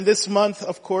This month,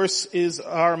 of course, is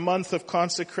our month of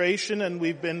consecration, and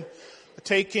we've been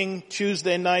taking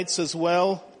Tuesday nights as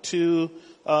well to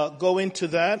go into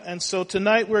that. And so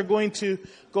tonight we're going to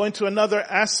go into another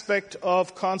aspect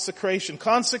of consecration.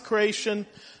 Consecration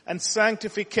and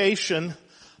sanctification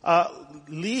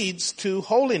leads to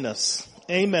holiness.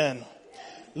 Amen.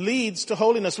 Leads to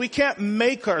holiness. We can't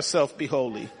make ourselves be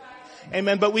holy.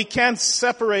 Amen. But we can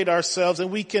separate ourselves,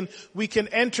 and we can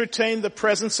entertain the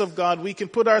presence of God. We can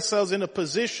put ourselves in a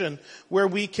position where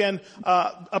we can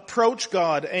approach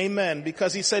God. Amen.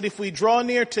 Because he said if we draw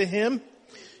near to him,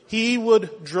 he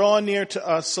would draw near to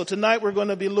us. So tonight we're going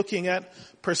to be looking at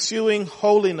pursuing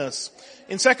holiness.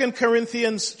 In 2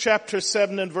 Corinthians chapter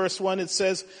 7 and verse 1 it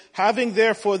says, having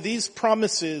therefore these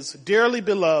promises, dearly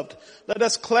beloved, let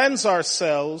us cleanse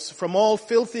ourselves from all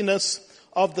filthiness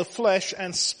of the flesh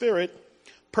and spirit,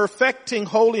 perfecting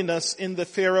holiness in the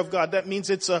fear of God. That means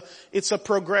it's a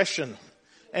progression.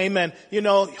 Amen. You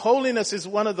know, holiness is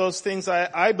one of those things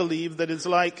I believe that is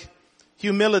like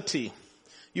humility.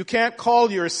 You can't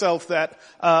call yourself that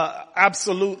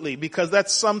absolutely, because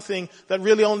that's something that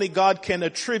really only God can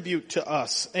attribute to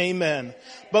us. Amen.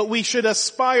 But we should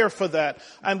aspire for that,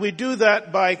 and we do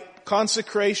that by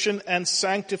consecration and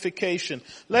sanctification.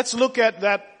 Let's look at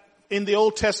that in the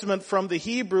Old Testament from the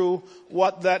Hebrew,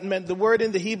 what that meant. The word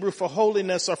in the Hebrew for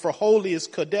holiness or for holy is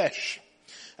kodesh.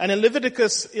 And in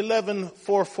Leviticus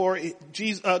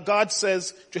 11:4, God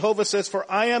says, Jehovah says, for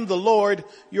I am the Lord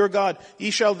your God.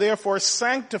 Ye shall therefore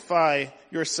sanctify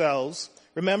yourselves.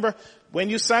 Remember, when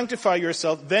you sanctify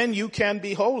yourself, then you can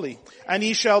be holy. And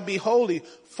ye shall be holy,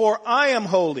 for I am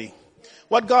holy.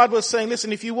 What God was saying,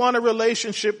 listen, if you want a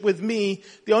relationship with me,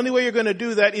 the only way you're going to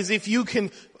do that is if you can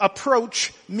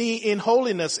approach me in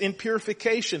holiness, in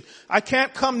purification. I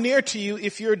can't come near to you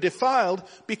if you're defiled,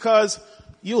 because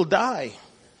you'll die.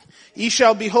 Ye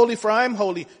shall be holy, for I am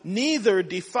holy. Neither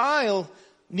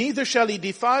shall ye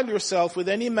defile yourself with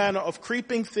any manner of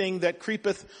creeping thing that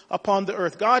creepeth upon the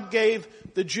earth. God gave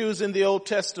the Jews in the Old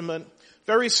Testament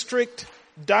very strict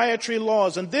dietary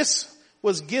laws, and this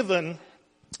was given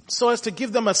so as to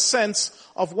give them a sense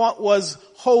of what was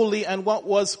holy and what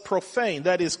was profane.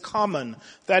 That is common.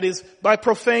 That is, by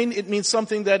profane, it means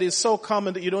something that is so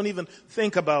common that you don't even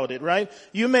think about it, right?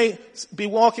 You may be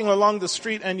walking along the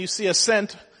street and you see a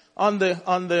scent on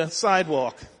the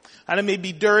sidewalk, and it may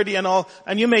be dirty and all,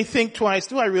 and you may think twice,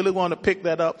 do I really want to pick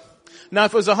that up? Now,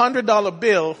 if it was a $100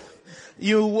 bill,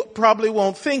 you probably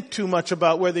won't think too much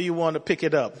about whether you want to pick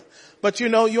it up. But you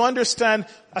know, you understand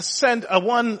a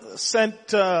 1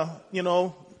 cent,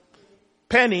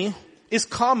 penny is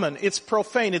common. It's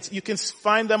profane. You can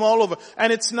find them all over,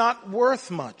 and it's not worth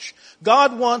much.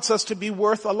 God wants us to be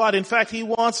worth a lot. In fact, he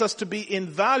wants us to be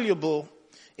invaluable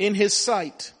in his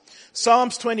sight.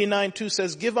 Psalms 29:2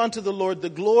 says, give unto the Lord the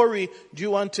glory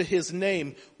due unto his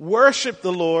name. Worship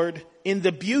the Lord in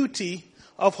the beauty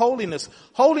of holiness.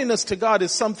 Holiness to God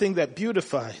is something that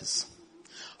beautifies.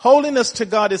 Holiness to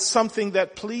God is something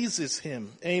that pleases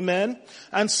him. Amen.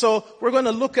 And so we're going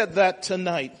to look at that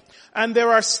tonight. And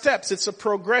there are steps. It's a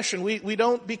progression. We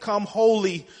don't become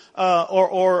holy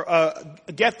or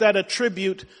get that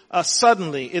attribute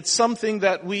suddenly. It's something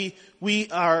that we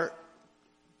are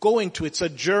going to. It's a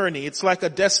journey. It's like a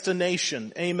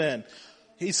destination. Amen.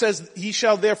 He says, ye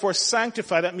shall therefore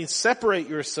sanctify. That means separate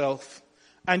yourself,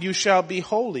 and you shall be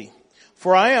holy.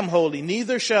 For I am holy,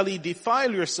 neither shall ye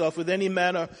defile yourself with any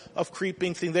manner of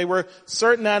creeping thing. They were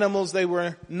certain animals they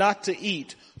were not to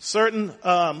eat. Certain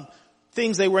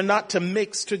things they were not to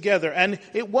mix together. And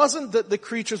it wasn't that the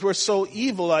creatures were so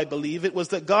evil, I believe. It was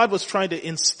that God was trying to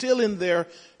instill in their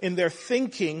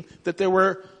thinking that there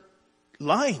were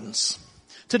lines.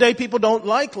 Today people don't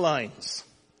like lines.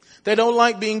 They don't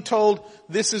like being told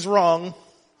this is wrong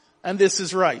and this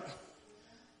is right.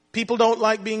 People don't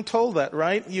like being told that,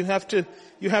 right? You have to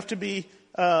be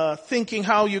thinking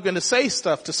how you're going to say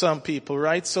stuff to some people,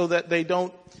 right? So that they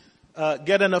don't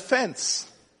get an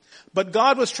offense. But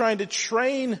God was trying to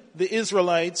train the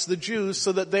Israelites, the Jews,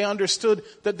 so that they understood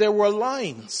that there were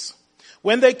lines.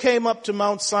 When they came up to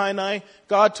Mount Sinai,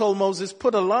 God told Moses,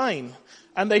 put a line.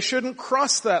 And they shouldn't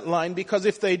cross that line, because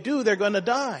if they do, they're going to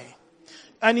die.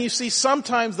 And you see,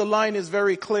 sometimes the line is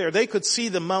very clear. They could see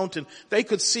the mountain. They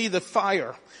could see the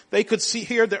fire. They could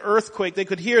hear the earthquake. They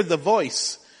could hear the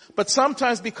voice. But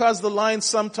sometimes, because the lines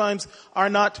sometimes are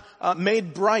not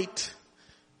made bright,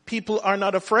 people are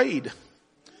not afraid.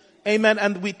 Amen.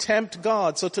 And we tempt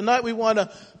God. So tonight we want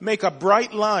to make a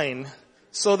bright line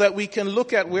so that we can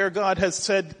look at where God has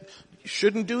said, you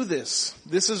shouldn't do this.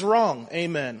 This is wrong.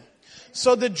 Amen.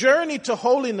 So the journey to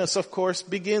holiness, of course,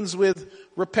 begins with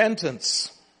repentance,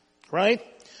 right?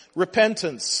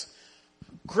 repentance.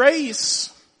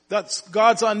 Grace, that's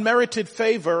God's unmerited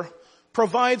favor,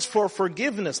 provides for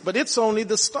forgiveness, but it's only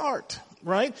the start,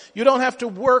 right? You don't have to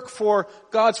work for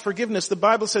God's forgiveness. The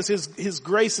Bible says His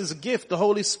grace is a gift. The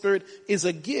Holy Spirit is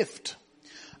a gift.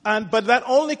 But that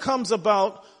only comes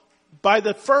about by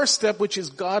the first step, which is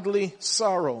godly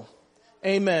sorrow.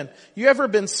 Amen. You ever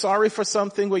been sorry for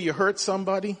something where you hurt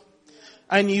somebody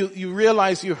and you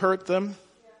realize you hurt them?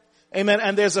 Amen.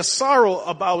 And there's a sorrow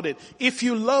about it. If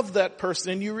you love that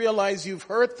person and you realize you've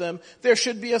hurt them, there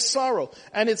should be a sorrow.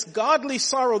 And it's godly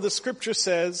sorrow, the scripture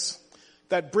says,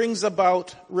 that brings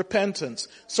about repentance.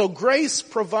 So grace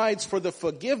provides for the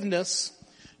forgiveness.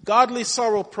 Godly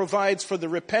sorrow provides for the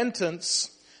repentance.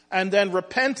 And then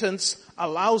repentance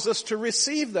allows us to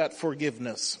receive that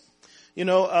forgiveness. You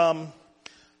know,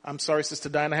 I'm sorry, Sister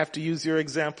Diane, I have to use your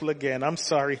example again. I'm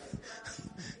sorry.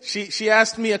 She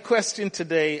asked me a question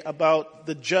today about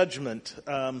the judgment.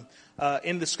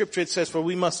 In the scripture it says, for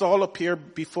we must all appear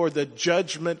before the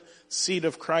judgment seat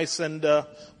of Christ. And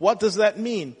what does that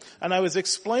mean? And I was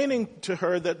explaining to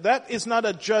her that is not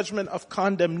a judgment of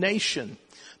condemnation.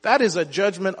 That is a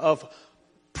judgment of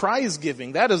prize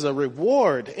giving. That is a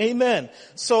reward. Amen.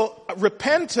 So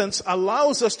repentance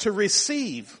allows us to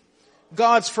receive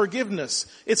God's forgiveness.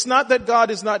 It's not that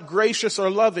God is not gracious or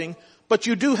loving, but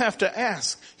you do have to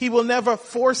ask. He will never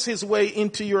force His way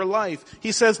into your life.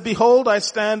 He says, behold, I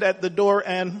stand at the door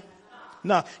and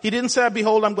knock. He didn't say,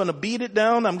 behold, I'm going to beat it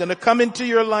down. I'm going to come into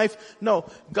your life. No,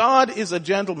 God is a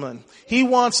gentleman. He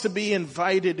wants to be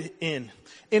invited in.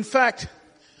 In fact,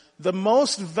 the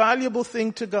most valuable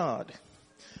thing to God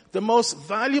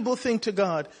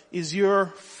is your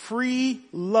free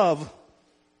love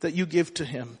that you give to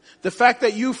Him. The fact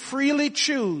that you freely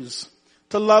choose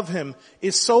to love Him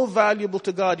is so valuable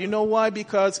to God. You know why?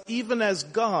 Because even as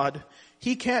God,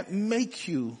 He can't make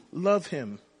you love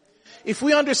Him. If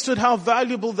we understood how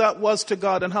valuable that was to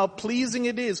God and how pleasing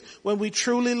it is when we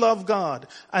truly love God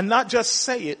and not just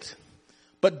say it,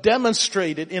 but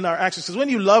demonstrate it in our actions. Because when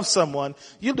you love someone,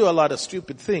 you'll do a lot of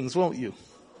stupid things, won't you?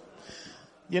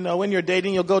 You know, when you're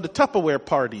dating, you'll go to Tupperware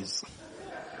parties.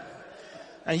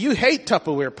 And you hate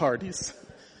Tupperware parties.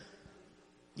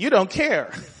 You don't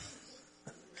care.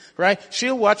 Right?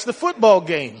 She'll watch the football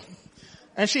game.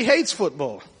 And she hates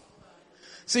football.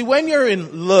 See, when you're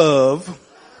in love,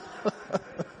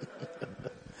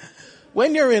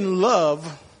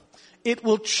 it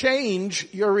will change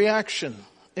your reaction.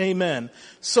 Amen.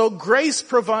 So grace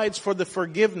provides for the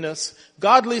forgiveness.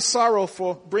 Godly sorrow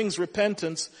brings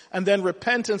repentance. And then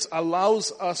repentance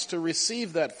allows us to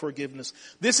receive that forgiveness.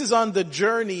 This is on the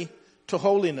journey to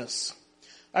holiness.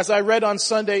 As I read on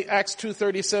Sunday, Acts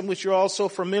 2:37, which you're also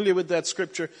familiar with that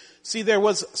scripture. See, there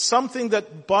was something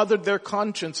that bothered their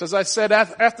conscience. As I said,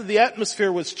 after the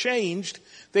atmosphere was changed,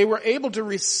 they were able to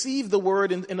receive the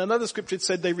word. In another scripture it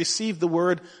said they received the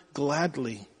word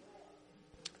gladly.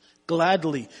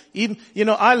 Gladly. Even, you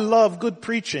know, I love good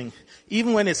preaching,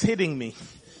 even when it's hitting me.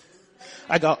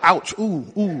 I go, ouch, ooh,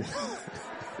 ooh.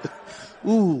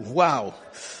 Ooh, wow.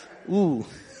 Ooh.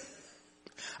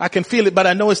 I can feel it, but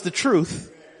I know it's the truth.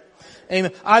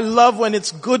 Amen. I love when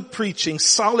it's good preaching,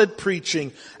 solid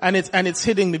preaching, and it's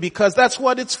hitting me because that's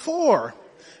what it's for.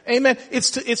 Amen.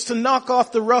 It's to knock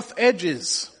off the rough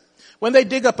edges. When they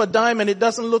dig up a diamond, it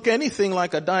doesn't look anything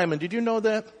like a diamond. Did you know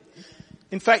that?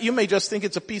 In fact, you may just think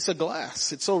it's a piece of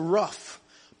glass. It's so rough.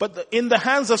 But in the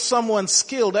hands of someone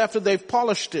skilled, after they've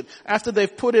polished it, after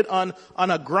they've put it on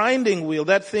a grinding wheel,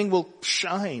 that thing will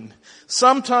shine.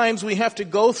 Sometimes we have to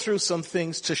go through some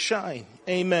things to shine.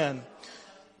 Amen.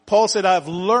 Paul said, I've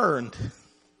learned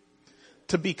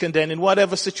to be content in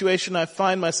whatever situation I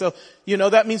find myself. You know,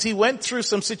 that means he went through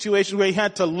some situation where he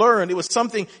had to learn. It was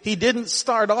something he didn't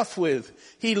start off with.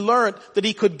 He learned that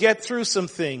he could get through some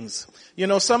things. You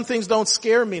know, some things don't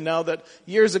scare me now that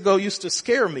years ago used to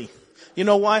scare me. You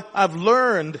know why? I've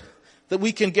learned that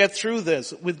we can get through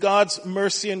this with God's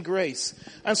mercy and grace.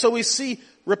 And so we see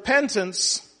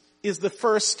repentance is the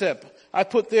first step. I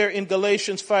put there in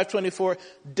Galatians 5:24,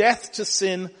 death to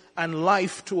sin and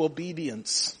life to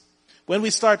obedience. When we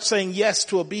start saying yes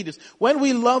to obedience, when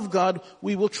we love God,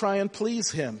 we will try and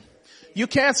please Him. You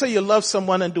can't say you love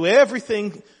someone and do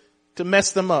everything to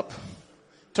mess them up,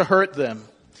 to hurt them.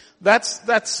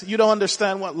 That's, you don't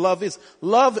understand what love is.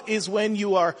 Love is when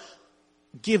you are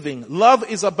giving. Love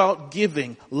is about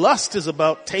giving. Lust is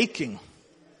about taking.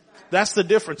 That's the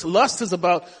difference. Lust is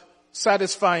about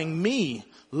satisfying me.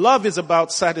 Love is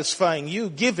about satisfying you,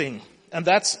 giving. And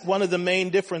that's one of the main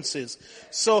differences.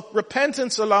 So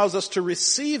repentance allows us to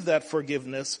receive that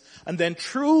forgiveness, and then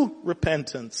true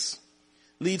repentance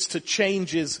leads to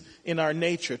changes in our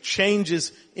nature,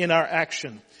 changes in our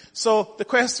action. So the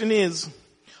question is,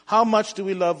 how much do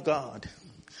we love God?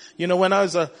 You know, when I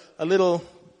was a little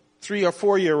 3 or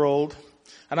 4 year old,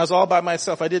 and I was all by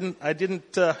myself, I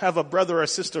didn't have a brother or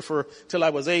sister till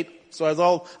I was 8. So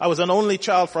I was an only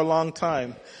child for a long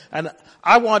time. And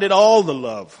I wanted all the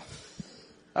love.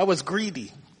 I was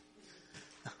greedy.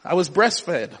 I was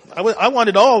breastfed. I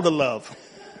wanted all the love.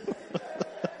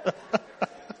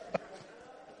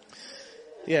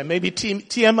 Yeah, maybe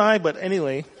TMI, but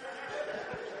anyway.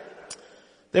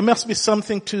 There must be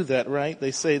something to that, right?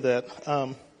 They say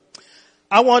that.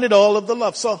 I wanted all of the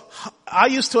love. So I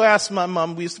used to ask my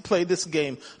mom, we used to play this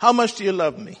game, how much do you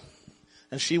love me?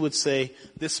 And she would say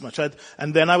this much.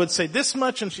 And then I would say this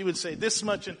much, and she would say this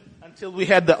much, until we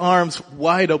had the arms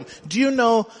wide open. Do you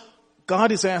know,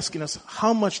 God is asking us,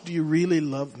 how much do you really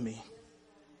love me?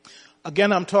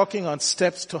 Again, I'm talking on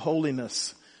steps to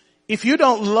holiness. If you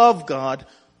don't love God,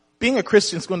 being a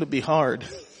Christian is going to be hard.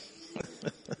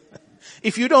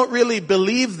 If you don't really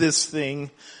believe this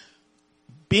thing,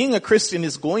 being a Christian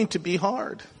is going to be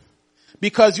hard.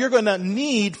 Because you're going to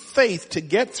need faith to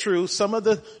get through some of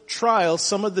the trials,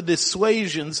 some of the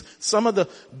dissuasions, some of the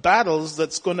battles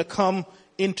that's going to come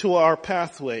into our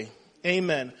pathway.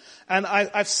 Amen. And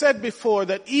I've said before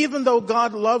that even though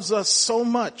God loves us so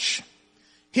much,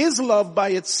 His love by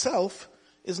itself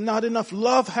is not enough.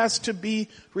 Love has to be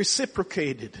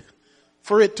reciprocated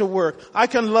for it to work. I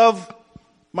can love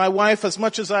my wife as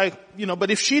much as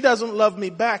but if she doesn't love me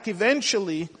back,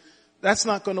 eventually that's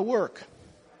not going to work.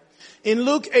 In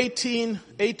Luke 18,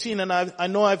 and I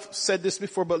know I've said this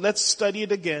before, but let's study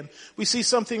it again. We see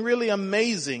something really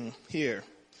amazing here.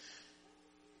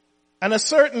 And a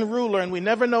certain ruler, and we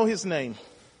never know his name.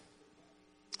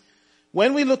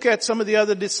 When we look at some of the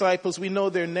other disciples, we know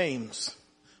their names.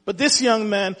 But this young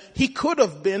man, he could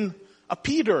have been a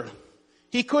Peter.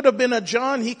 He could have been a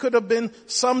John. He could have been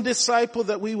some disciple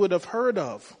that we would have heard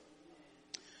of.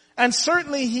 And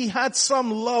certainly he had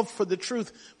some love for the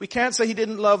truth. We can't say he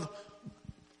didn't love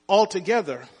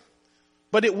altogether,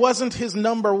 but it wasn't his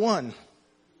number one.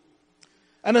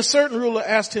 And a certain ruler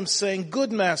asked him, saying,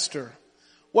 "Good master,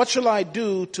 what shall I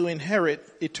do to inherit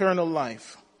eternal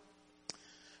life?"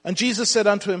 And Jesus said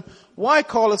unto him, "Why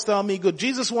callest thou me good?"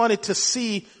 Jesus wanted to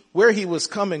see where he was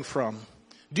coming from.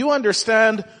 Do you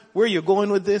understand where you're going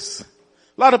with this? A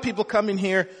lot of people come in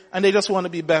here and they just want to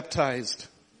be baptized.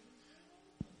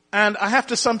 And I have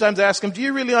to sometimes ask them, do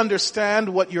you really understand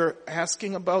what you're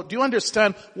asking about? Do you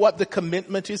understand what the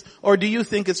commitment is? Or do you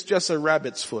think it's just a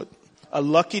rabbit's foot, a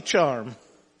lucky charm?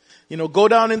 Go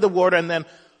down in the water and then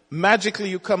magically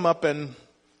you come up and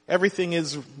everything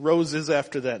is roses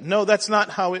after that. No, that's not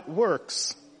how it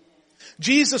works.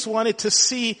 Jesus wanted to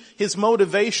see his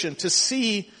motivation, to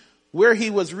see where he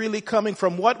was really coming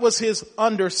from. What was his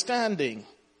understanding?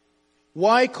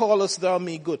 Why callest thou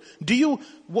me good?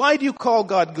 Why do you call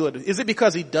God good? Is it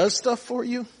because he does stuff for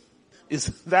you? Is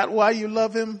that why you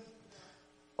love him?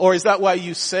 Or is that why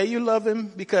you say you love him?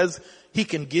 Because he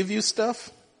can give you stuff?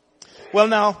 Well,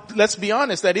 now, let's be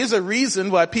honest. That is a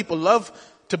reason why people love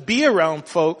to be around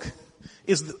folk,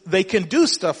 is they can do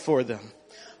stuff for them.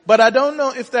 But I don't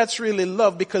know if that's really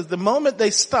love, because the moment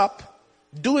they stop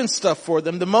doing stuff for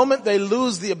them, the moment they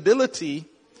lose the ability,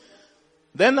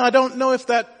 then I don't know if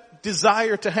that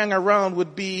desire to hang around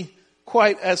would be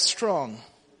quite as strong.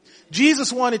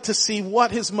 Jesus wanted to see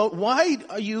what his why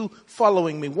are you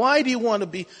following me? Why do you want to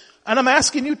be? And I'm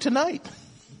asking you tonight.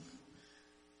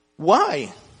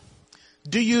 Why?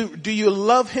 Do you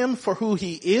love him for who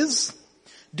he is?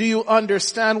 Do you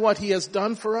understand what he has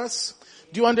done for us?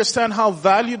 Do you understand how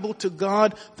valuable to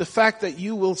God the fact that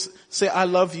you will say, I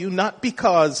love you, not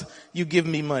because you give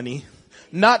me money,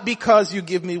 not because you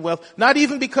give me wealth, not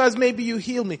even because maybe you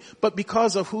heal me, but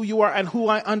because of who you are and who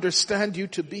I understand you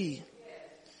to be.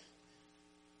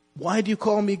 Why do you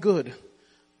call me good?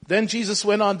 Then Jesus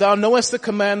went on, thou knowest the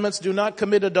commandments, do not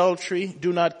commit adultery,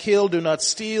 do not kill, do not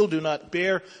steal, do not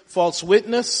bear false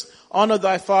witness, honor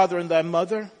thy father and thy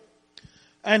mother.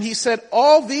 And he said,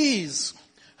 all these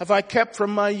have I kept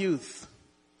from my youth.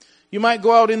 You might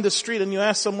go out in the street and you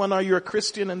ask someone, are you a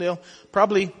Christian? And they'll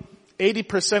probably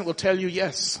 80% will tell you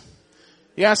yes.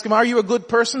 You ask them, are you a good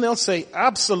person? They'll say,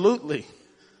 absolutely.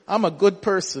 I'm a good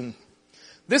person.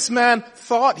 This man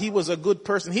thought he was a good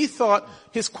person. He thought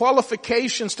his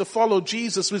qualifications to follow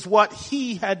Jesus was what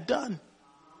he had done.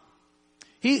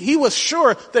 He was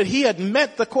sure that he had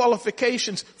met the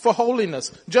qualifications for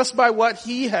holiness just by what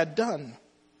he had done.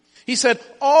 He said,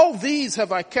 all these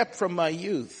have I kept from my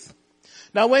youth.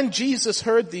 Now when Jesus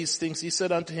heard these things, he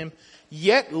said unto him,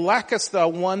 yet lackest thou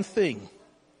one thing.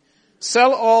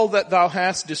 Sell all that thou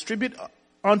hast, distribute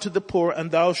unto the poor,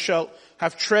 and thou shalt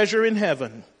have treasure in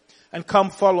heaven, and come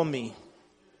follow me.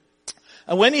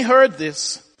 And when he heard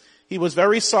this, he was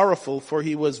very sorrowful, for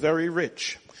he was very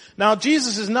rich. Now,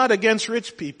 Jesus is not against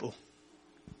rich people.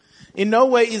 In no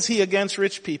way is he against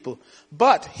rich people.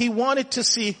 But he wanted to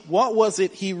see what was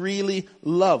it he really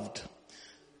loved.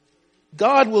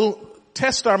 God will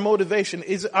test our motivation.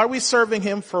 Are we serving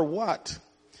him for what?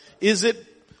 Is it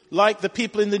like the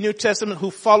people in the New Testament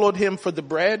who followed him for the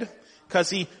bread? Because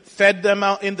he fed them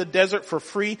out in the desert for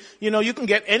free. You know, you can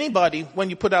get anybody when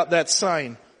you put out that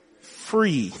sign.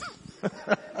 Free.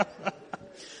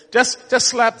 Just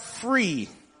slap free.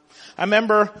 I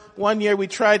remember one year we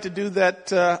tried to do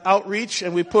that outreach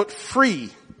and we put free.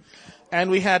 And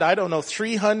we had,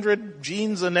 300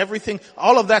 jeans and everything.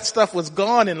 All of that stuff was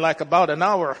gone in like about an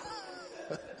hour.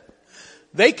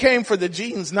 They came for the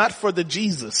jeans, not for the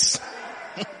Jesus.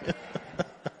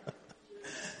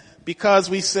 Because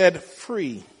we said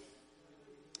free.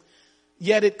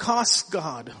 Yet it costs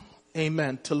God,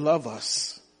 amen, to love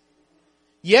us.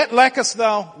 Yet lackest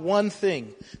thou one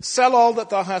thing. Sell all that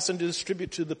thou hast and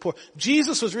distribute to the poor.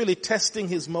 Jesus was really testing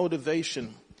his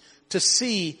motivation to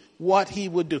see what he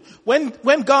would do.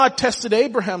 When God tested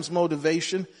Abraham's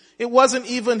motivation, it wasn't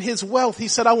even his wealth. He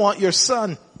said, I want your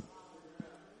son.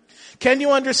 Can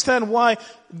you understand why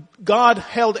God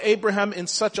held Abraham in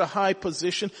such a high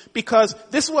position? Because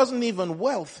this wasn't even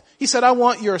wealth. He said, I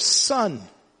want your son.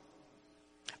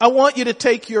 I want you to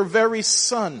take your very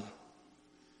son.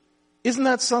 Isn't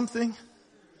that something?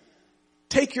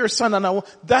 Take your son, and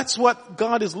that's what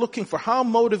God is looking for. How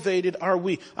motivated are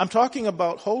we? I'm talking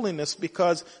about holiness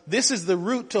because this is the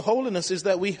route to holiness, is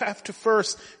that we have to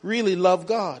first really love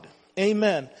God.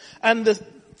 Amen. And the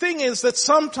thing is that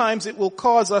sometimes it will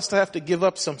cause us to have to give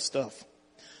up some stuff.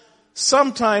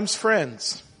 Sometimes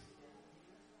friends.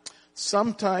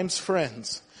 Sometimes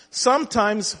friends.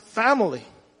 Sometimes family.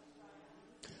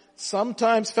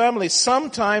 Sometimes family.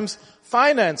 Sometimes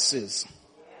finances.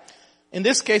 In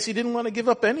this case, he didn't want to give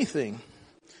up anything.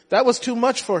 That was too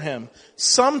much for him.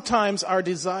 Sometimes our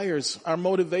desires, our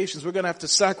motivations, we're going to have to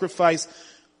sacrifice,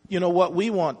 what we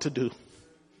want to do.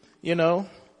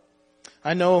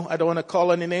 I know, I don't want to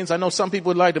call any names. I know some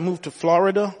people would like to move to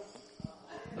Florida.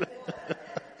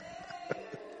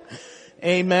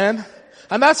 Amen.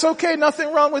 And that's okay.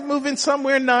 Nothing wrong with moving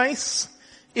somewhere nice.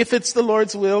 If it's the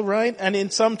Lord's will, right?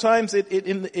 And sometimes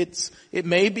it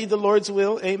may be the Lord's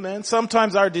will, amen.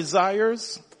 Sometimes our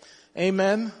desires,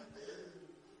 amen.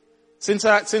 Since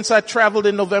I traveled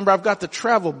in November, I've got the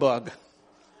travel bug.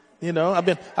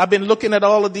 I've been looking at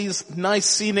all of these nice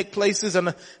scenic places,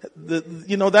 and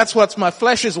that's what my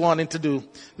flesh is wanting to do.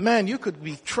 Man, you could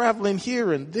be traveling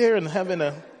here and there and having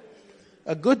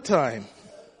a good time.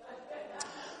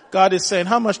 God is saying,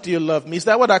 how much do you love me? Is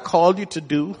that what I called you to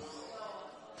do?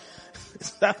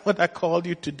 Is that what I called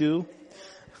you to do?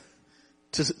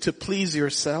 To please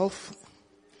yourself?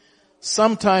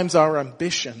 Sometimes our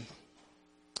ambition.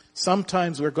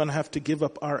 Sometimes we're going to have to give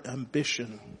up our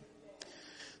ambition.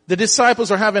 The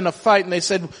disciples are having a fight and they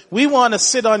said, we want to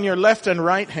sit on your left and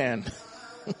right hand.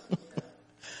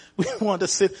 We want to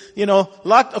sit, a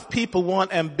lot of people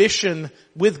want ambition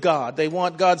with God. They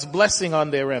want God's blessing on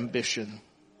their ambition.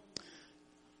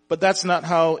 But that's not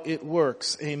how it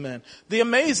works. Amen. The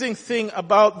amazing thing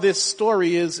about this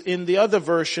story is in the other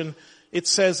version, it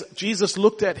says Jesus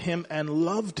looked at him and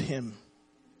loved him.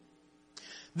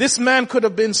 This man could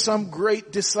have been some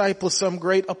great disciple, some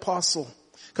great apostle,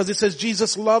 because it says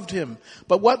Jesus loved him.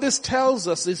 But what this tells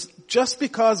us is just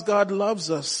because God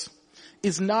loves us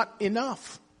is not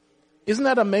enough. Isn't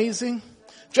that amazing?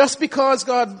 Just because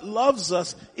God loves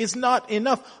us is not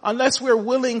enough unless we're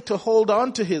willing to hold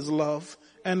on to his love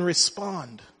and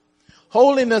respond.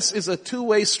 Holiness is a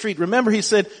two-way street. Remember, he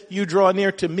said, you draw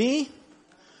near to me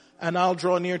and I'll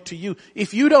draw near to you.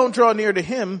 If you don't draw near to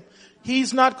him,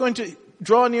 he's not going to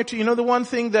draw near to you. The one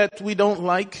thing that we don't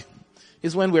like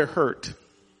is when we're hurt.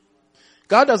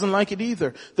 God doesn't like it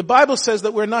either. The Bible says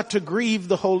that we're not to grieve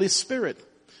the Holy Spirit,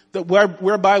 that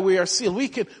whereby we are sealed.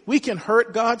 We can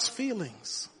hurt God's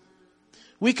feelings.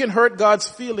 We can hurt God's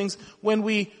feelings when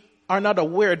we are not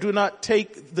aware, do not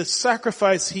take the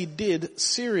sacrifice he did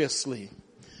seriously.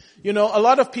 A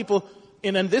lot of people,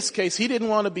 and in this case, he didn't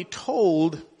want to be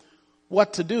told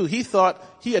what to do. He thought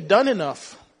he had done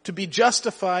enough to be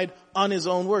justified on his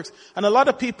own works. And a lot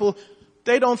of people,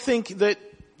 they don't think that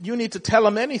you need to tell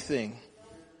them anything.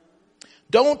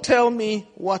 Don't tell me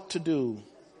what to do.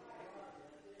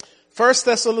 1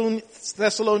 Thessalonians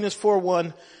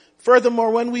 4:1. Furthermore,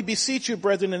 when we beseech you,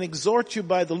 brethren, and exhort you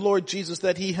by the Lord Jesus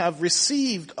that he have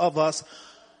received of us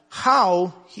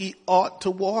how he ought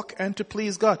to walk and to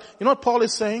please God. You know what Paul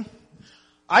is saying?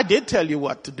 I did tell you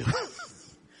what to do.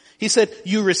 He said,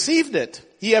 you received it.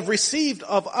 Ye have received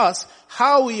of us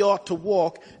how we ought to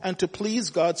walk and to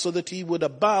please God so that he would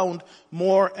abound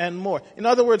more and more. In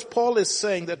other words, Paul is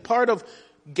saying that part of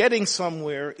getting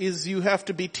somewhere is you have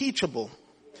to be teachable.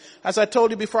 As I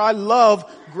told you before, I love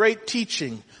great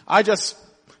teaching. I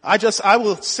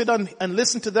will sit on and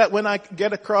listen to that when I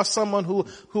get across someone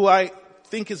who I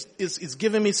think is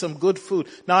giving me some good food.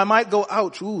 Now I might go,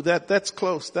 ouch, ooh, that's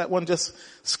close. That one just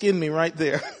skinned me right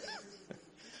there.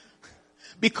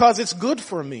 Because it's good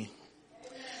for me.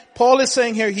 Paul is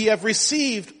saying here, he have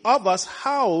received of us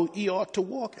how he ought to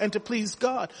walk and to please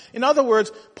God. In other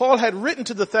words, Paul had written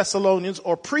to the Thessalonians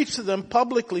or preached to them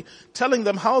publicly, telling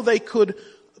them how they could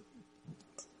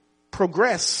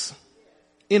progress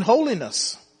in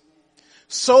holiness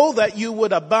so that you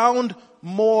would abound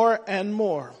more and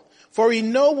more. For we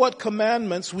know what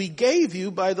commandments we gave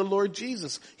you by the Lord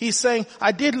Jesus. He's saying,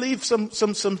 I did leave some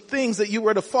things that you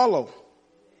were to follow.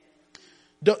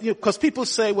 Because people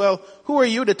say, well, who are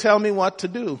you to tell me what to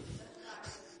do?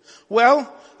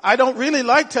 Well, I don't really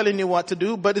like telling you what to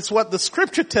do, but it's what the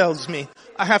scripture tells me.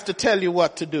 I have to tell you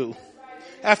what to do.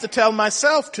 I have to tell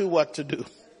myself too what to do.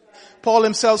 Paul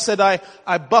himself said,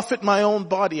 I buffet my own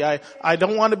body. I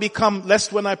don't want to become,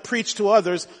 lest when I preach to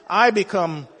others, I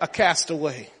become a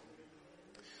castaway.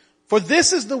 For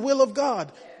this is the will of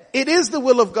God. It is the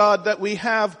will of God that we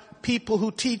have people who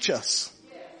teach us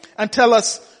and tell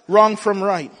us wrong from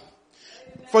right.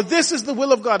 For this is the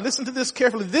will of God. Listen to this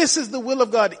carefully. This is the will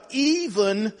of God,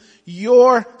 even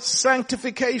your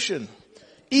sanctification.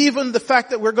 Even the fact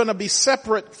that we're going to be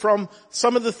separate from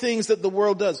some of the things that the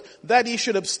world does. That ye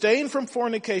should abstain from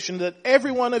fornication, that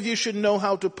every one of you should know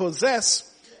how to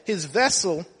possess his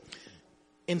vessel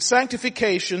in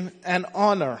sanctification and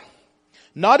honor.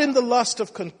 Not in the lust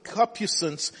of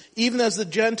concupiscence, even as the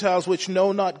Gentiles which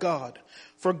know not God.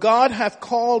 For God hath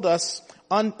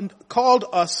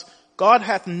God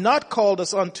hath not called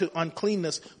us unto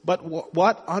uncleanness, but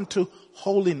what? Unto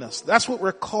holiness. That's what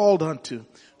we're called unto.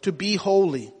 To be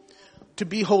holy. To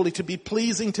be holy. To be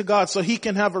pleasing to God so he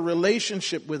can have a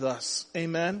relationship with us.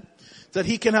 Amen. That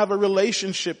he can have a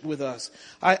relationship with us.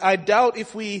 I doubt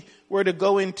if we were to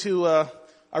go into a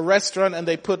restaurant and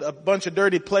they put a bunch of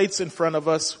dirty plates in front of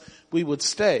us, we would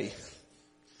stay.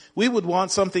 We would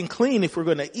want something clean if we're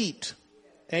going to eat.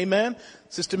 Amen.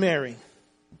 Sister Mary.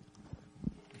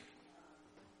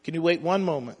 Can you wait one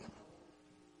moment?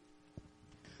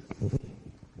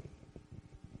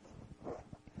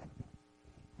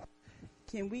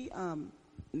 Can we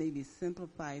maybe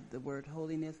simplify the word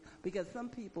holiness? Because some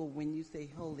people, when you say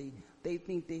holy, they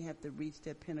think they have to reach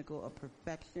that pinnacle of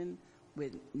perfection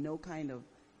with no kind of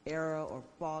error or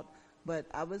fault. But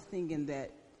I was thinking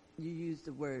that you used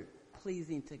the word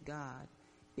pleasing to God.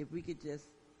 If we could just,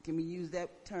 can we use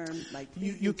that term, like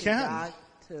pleasing you to can. God,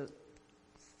 to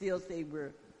still say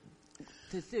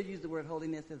to still use the word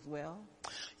holiness as well?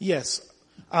 Yes.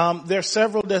 There are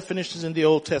several definitions in the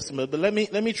Old Testament, but let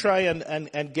me try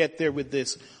and get there with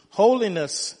this.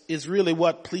 Holiness is really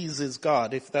what pleases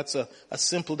God, if that's a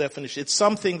simple definition. It's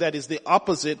something that is the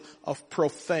opposite of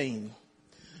profane.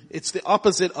 It's the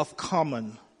opposite of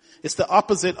common. It's the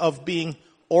opposite of being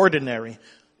ordinary.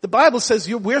 The Bible says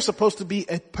we're supposed to be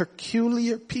a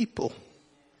peculiar people.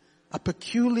 A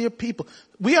peculiar people.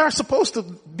 We are supposed to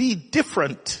be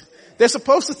different. They're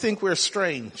supposed to think we're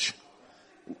strange.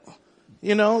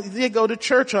 You know, they go to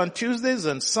church on Tuesdays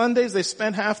and Sundays. They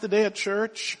spend half the day at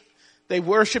church. They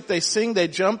worship, they sing, they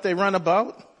jump, they run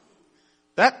about.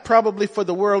 That probably for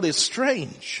the world is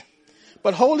strange.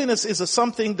 But holiness is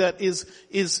something that is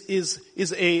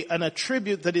an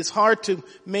attribute that is hard to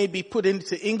maybe put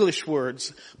into English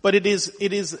words, but it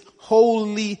is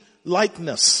holy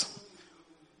likeness.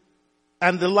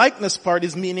 And the likeness part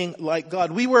is meaning like God.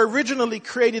 We were originally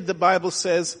created, the Bible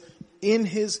says, in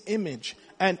his image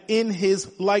and in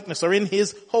his likeness, or in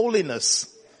his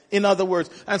holiness, in other words.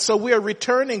 And so we are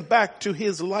returning back to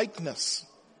his likeness.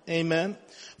 Amen.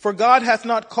 For God hath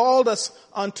not called us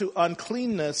unto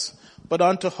uncleanness, but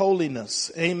unto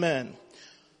holiness. Amen.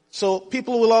 So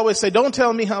people will always say, don't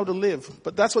tell me how to live.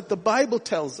 But that's what the Bible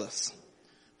tells us.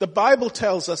 The Bible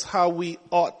tells us how we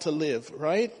ought to live,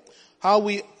 right? How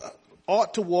we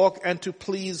ought to walk and to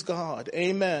please God.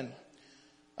 Amen.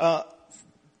 1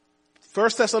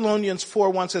 Thessalonians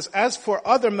 4:1 says, as for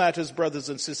other matters, brothers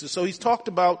and sisters. So he's talked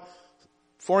about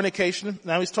fornication.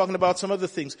 Now he's talking about some other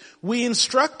things. We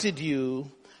instructed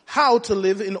you how to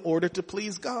live in order to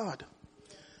please God.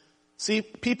 See,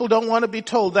 people don't want to be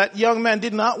told. That young man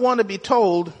did not want to be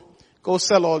told, go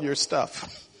sell all your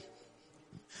stuff.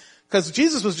 Because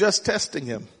Jesus was just testing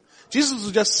him. Jesus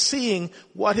was just seeing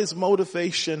what his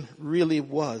motivation really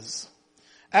was.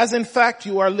 As in fact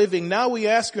you are living, now we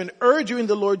ask you and urge you in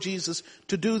the Lord Jesus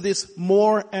to do this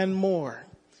more and more.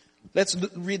 Let's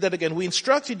read that again. We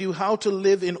instructed you how to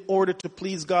live in order to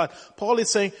please God. Paul is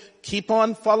saying, keep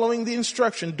on following the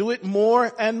instruction. Do it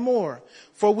more and more.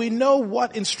 For we know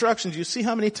what instructions. You see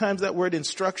how many times that word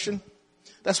instruction?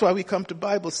 That's why we come to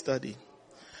Bible study.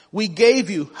 We gave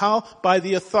you how? By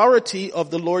the authority of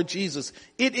the Lord Jesus.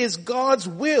 It is God's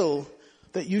will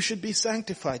that you should be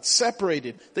sanctified,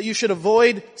 separated, that you should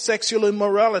avoid sexual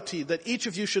immorality, that each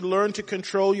of you should learn to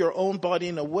control your own body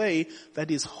in a way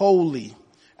that is holy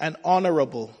and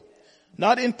honorable,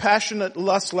 not in passionate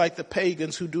lust like the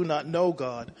pagans who do not know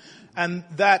God, and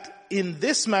that in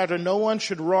this matter no one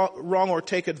should wrong or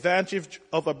take advantage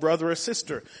of a brother or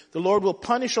sister. The Lord will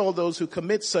punish all those who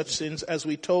commit such sins, as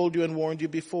we told you and warned you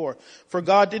before. For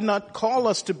God did not call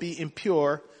us to be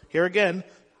impure, here again,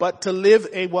 but to live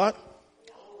a what?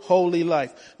 Holy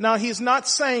life. Now he's not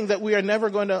saying that we are never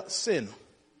going to sin.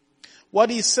 What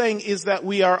he's saying is that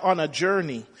we are on a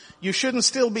journey. You shouldn't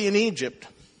still be in Egypt.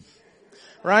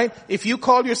 Right? If you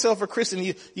call yourself a Christian,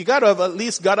 you got to have at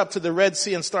least got up to the Red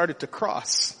Sea and started to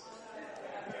cross.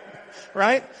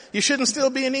 Right? You shouldn't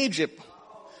still be in Egypt.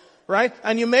 Right?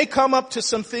 And you may come up to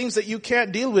some things that you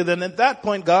can't deal with, and at that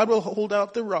point God will hold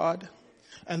out the rod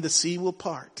and the sea will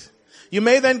part. You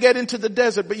may then get into the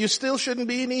desert, but you still shouldn't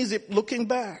be in Egypt looking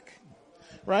back.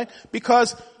 Right?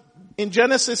 Because in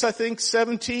Genesis, I think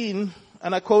 17,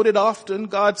 and I quote it often,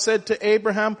 God said to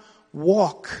Abraham,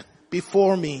 walk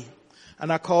before me,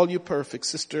 and I call you perfect.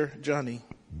 Sister Johnny.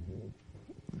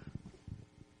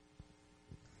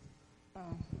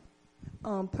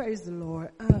 Praise the Lord.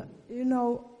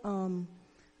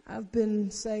 I've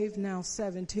been saved now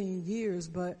 17 years,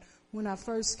 but when I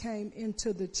first came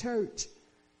into the church,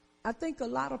 I think a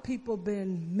lot of people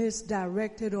been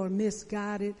misdirected or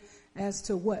misguided as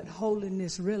to what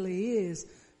holiness really is,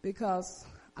 because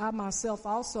I myself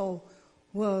also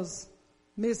was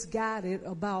misguided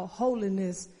about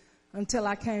holiness until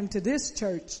I came to this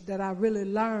church, that I really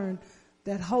learned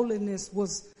that holiness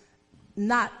was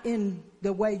not in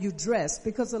the way you dress.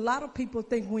 Because a lot of people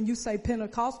think when you say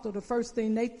Pentecostal, the first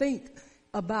thing they think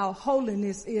about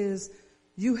holiness is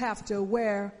you have to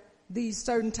wear these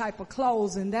certain type of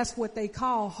clothes, and that's what they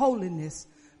call holiness.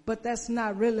 But that's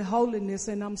not really holiness,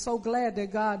 and I'm so glad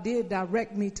that God did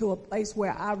direct me to a place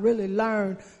where I really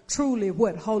learned truly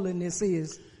what holiness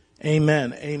is.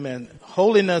 Amen. Amen.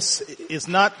 Holiness is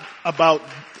not about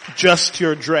just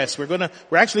your dress. We're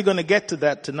actually going to get to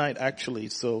that tonight, actually.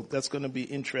 So that's going to be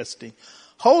interesting.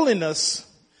 Holiness,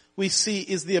 we see,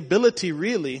 is the ability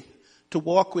really to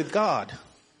walk with God.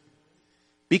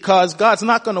 Because God's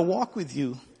not going to walk with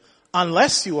you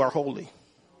unless you are holy.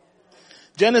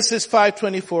 Genesis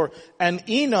 5:24, and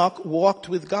Enoch walked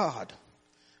with God.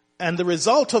 And the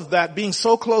result of that, being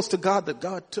so close to God, that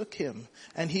God took him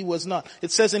and he was not. It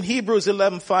says in Hebrews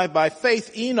 11:5, by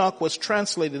faith Enoch was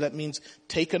translated, that means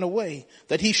taken away,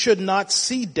 that he should not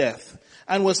see death,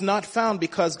 and was not found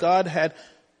because God had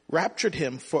raptured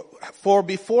him. For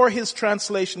before his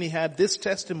translation he had this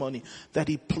testimony, that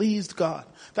he pleased God.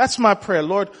 That's my prayer.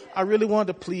 Lord, I really want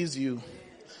to please you.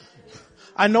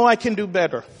 I know I can do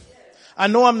better. I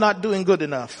know I'm not doing good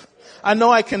enough. I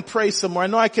know I can pray some more. I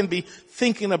know I can be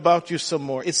thinking about you some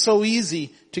more. It's so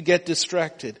easy to get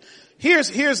distracted.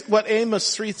 Here's what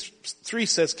Amos 3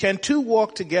 says. Can two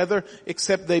walk together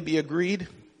except they be agreed?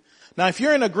 Now, if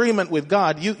you're in agreement with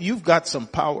God, you've got some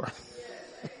power.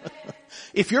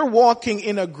 If you're walking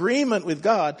in agreement with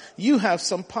God, you have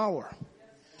some power.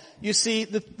 You see,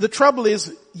 the trouble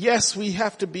is, yes, we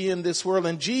have to be in this world,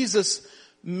 and Jesus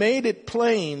made it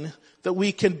plain that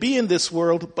we can be in this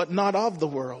world, but not of the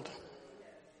world.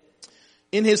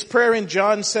 In his prayer in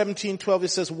John 17:12, it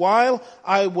says, while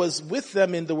I was with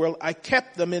them in the world, I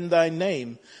kept them in thy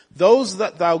name. Those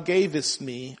that thou gavest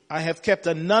me, I have kept,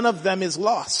 and none of them is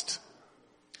lost,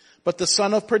 but the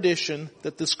son of perdition,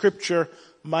 that the scripture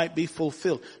might be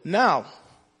fulfilled. Now,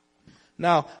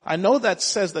 I know that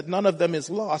says that none of them is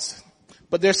lost,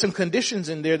 but there's some conditions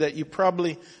in there that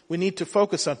we need to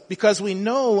focus on. Because we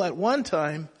know at one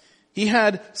time, he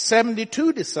had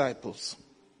 72 disciples,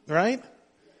 right?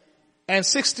 And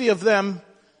 60 of them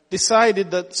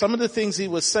decided that some of the things he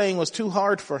was saying was too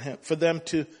hard for them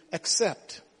to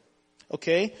accept.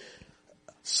 Okay?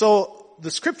 So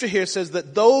the scripture here says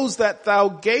that those that thou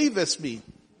gavest me,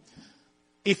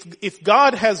 if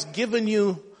God has given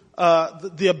you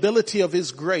the ability of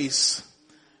his grace,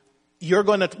 you're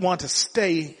going to want to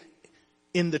stay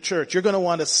in the church. You're going to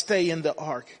want to stay in the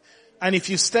ark. And if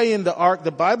you stay in the ark,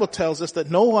 the Bible tells us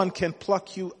that no one can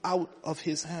pluck you out of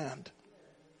his hand.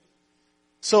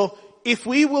 So if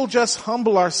we will just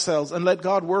humble ourselves and let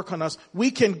God work on us,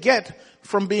 we can get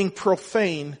from being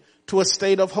profane to a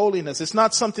state of holiness. It's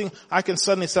not something I can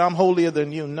suddenly say, I'm holier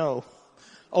than you. No.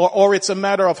 Or it's a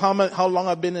matter of how long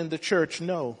I've been in the church.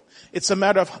 No. It's a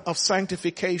matter of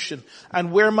sanctification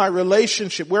and where my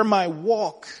relationship, where my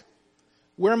walk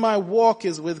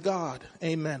is with God.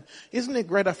 Amen. Isn't it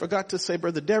great? I forgot to say,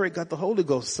 Brother Derek got the Holy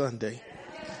Ghost Sunday.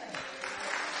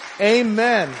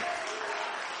 Amen.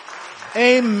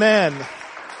 Amen.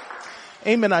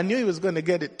 Amen. I knew he was going to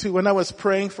get it too. When I was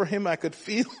praying for him, I could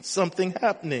feel something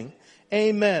happening.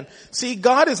 Amen. See,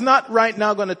 God is not right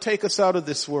now going to take us out of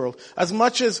this world. As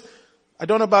much as, I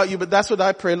don't know about you, but that's what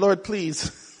I pray. Lord,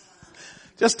 please,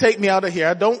 just take me out of here.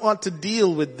 I don't want to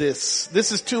deal with this.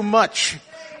 This is too much.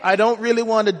 I don't really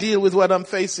want to deal with what I'm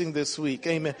facing this week.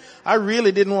 Amen. I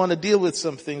really didn't want to deal with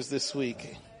some things this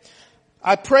week.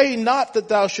 I pray not that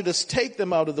thou shouldest take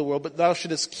them out of the world, but thou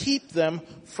shouldest keep them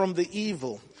from the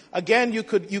evil. Again, you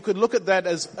could look at that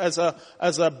as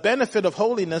a benefit of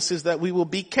holiness is that we will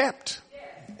be kept.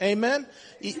 Amen.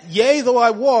 Yea, though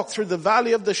I walk through the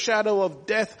valley of the shadow of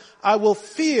death, I will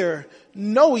fear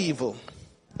no evil.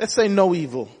 Let's say no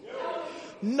evil.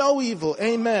 No evil.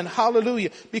 Amen.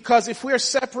 Hallelujah. Because if we're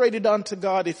separated unto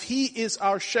God, if he is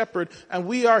our shepherd and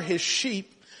we are his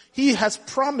sheep, he has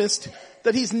promised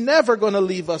that he's never going to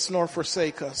leave us nor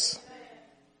forsake us.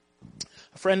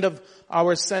 A friend of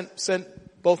ours sent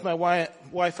both my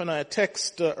wife and I a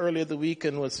text earlier the week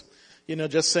and was,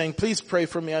 just saying, please pray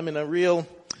for me. I'm in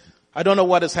I don't know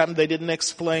what has happened. They didn't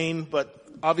explain, but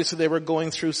obviously they were going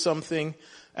through something.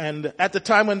 And at the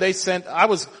time when they sent, I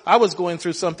was going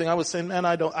through something. I was saying, man,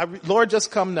 Lord,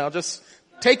 just come now. Just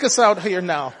take us out here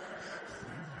now.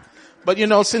 But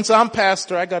since I'm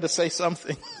pastor, I got to say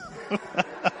something.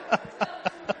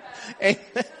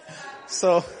 Amen.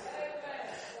 So,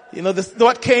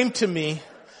 what came to me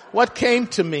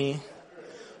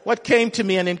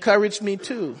and encouraged me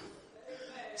too.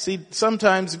 See,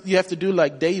 sometimes you have to do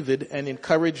like David and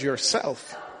encourage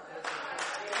yourself.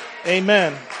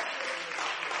 Amen.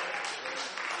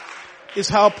 Is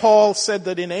how Paul said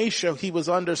that in Asia he was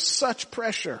under such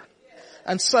pressure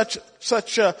and such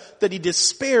that he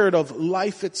despaired of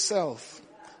life itself.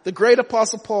 The great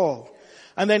apostle Paul.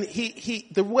 And then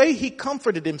the way he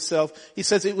comforted himself, he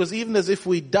says it was even as if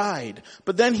we died.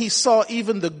 But then he saw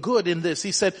even the good in this.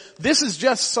 He said, this is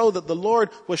just so that the Lord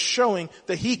was showing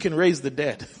that he can raise the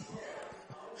dead.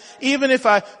 Even if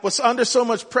I was under so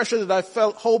much pressure that I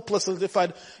felt hopeless, as if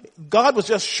God was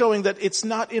just showing that it's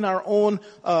not in our own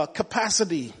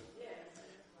capacity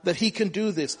that he can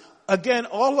do this. Again,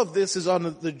 all of this is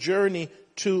on the journey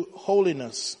to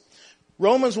holiness.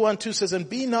 Romans 1:2 says, and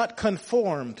be not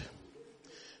conformed.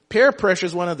 Peer pressure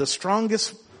is one of the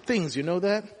strongest things, you know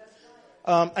that?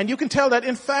 And you can tell that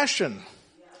in fashion.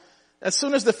 As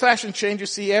soon as the fashion change, you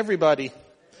see everybody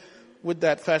with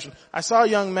that fashion. I saw a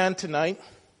young man tonight,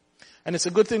 and it's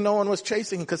a good thing no one was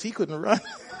chasing him because he couldn't run.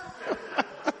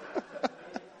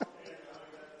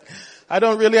 I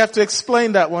don't really have to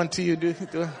explain that one to you, do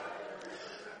I?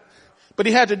 But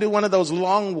he had to do one of those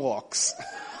long walks.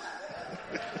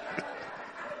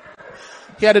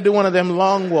 He had to do one of them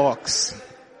long walks.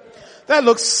 That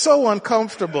looks so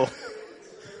uncomfortable.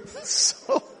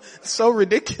 So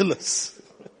ridiculous.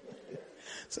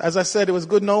 As I said, it was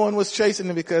good no one was chasing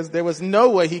him because there was no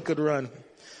way he could run.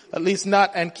 At least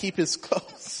not and keep his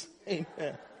clothes.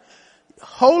 Amen.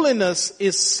 Holiness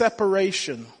is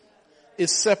separation.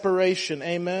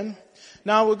 Amen.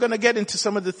 Now we're going to get into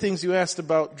some of the things you asked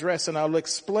about dress, and I'll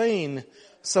explain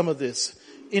some of this.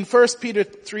 In 1 Peter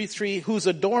 3:3, whose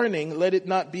adorning, let it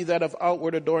not be that of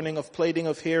outward adorning, of plaiting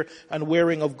of hair and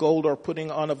wearing of gold or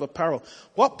putting on of apparel.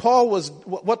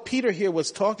 What Peter here was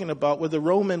talking about were the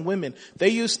Roman women. They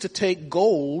used to take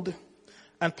gold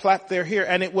and plait their hair,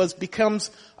 and it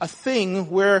becomes a thing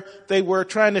where they were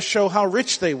trying to show how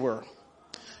rich they were.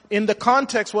 In the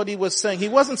context, what he was saying, he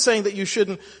wasn't saying that you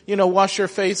shouldn't, wash your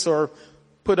face or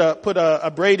put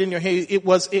a braid in your hair. It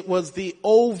was the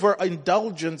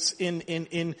overindulgence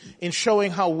in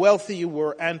showing how wealthy you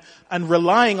were and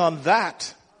relying on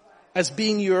that as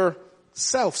being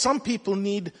yourself. Some people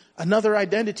need another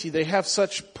identity. They have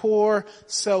such poor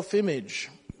self-image,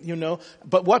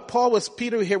 But what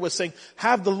Peter here was saying,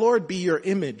 have the Lord be your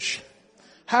image.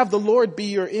 Have the Lord be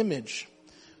your image.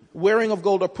 Wearing of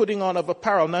gold or putting on of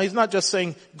apparel. Now he's not just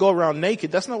saying go around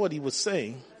naked. That's not what he was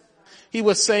saying. He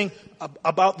was saying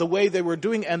about the way they were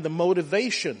doing and the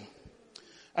motivation.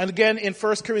 And again, in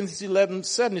 1 Corinthians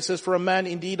 11:7, it says, "For a man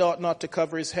indeed ought not to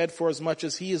cover his head, for as much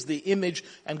as he is the image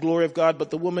and glory of God, but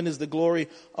the woman is the glory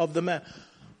of the man."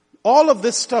 All of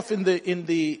this stuff in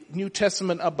the New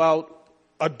Testament about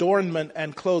adornment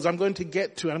and clothes, I'm going to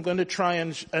get to, and I'm going to try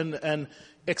and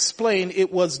explain.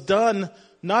 It was done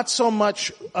not so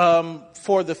much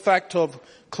for the fact of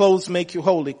clothes make you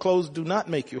holy. Clothes do not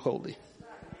make you holy.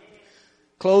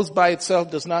 Clothes by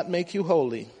itself does not make you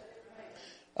holy.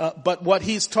 But what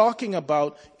he's talking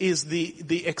about is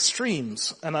the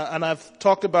extremes, and I've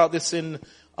talked about this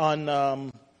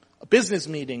on business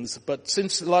meetings. But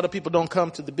since a lot of people don't come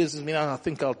to the business meeting, I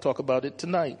think I'll talk about it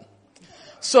tonight.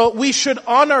 So we should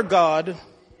honor God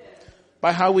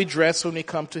by how we dress when we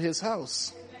come to His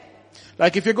house.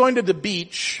 Like if you're going to the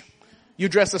beach, you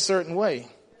dress a certain way.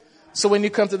 So when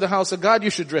you come to the house of God, you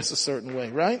should dress a certain way,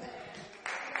 right?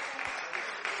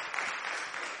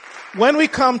 When we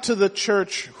come to the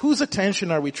church, whose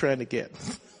attention are we trying to get?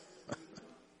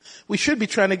 We should be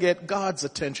trying to get God's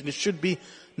attention. It should be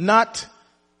not,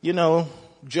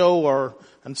 Joe, or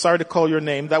I'm sorry to call your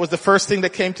name. That was the first thing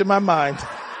that came to my mind.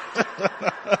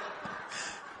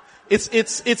 It's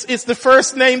the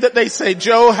first name that they say,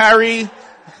 Joe, Harry,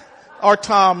 or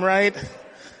Tom, right?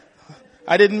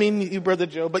 I didn't mean you, Brother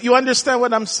Joe, but you understand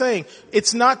what I'm saying.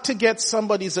 It's not to get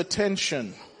somebody's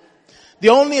attention. The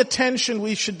only attention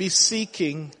we should be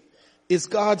seeking is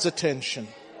God's attention.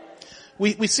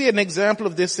 We see an example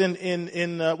of this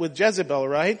with Jezebel,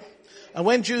 right? And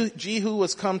when Jehu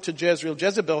was come to Jezreel,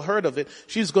 Jezebel heard of it.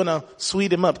 She was going to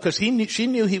sweet him up because she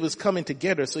knew he was coming to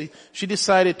get her. So she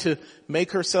decided to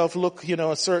make herself look,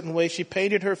 a certain way. She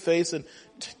painted her face and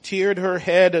teared her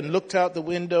head and looked out the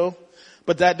window.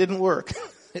 But that didn't work.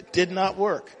 It did not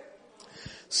work.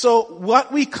 So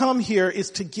what we come here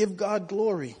is to give God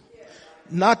glory,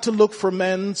 not to look for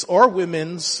men's or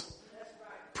women's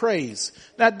praise.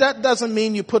 Now that doesn't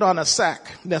mean you put on a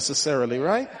sack necessarily,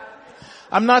 right?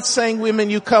 I'm not saying women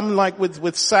you come like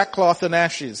with sackcloth and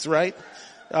ashes, right?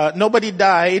 Nobody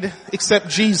died except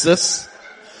Jesus,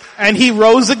 and He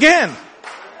rose again.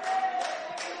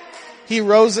 He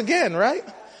rose again, right?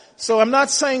 So I'm not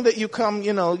saying that you come,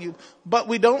 but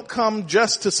we don't come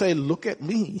just to say, look at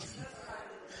me.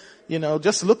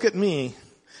 Just look at me.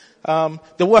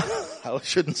 I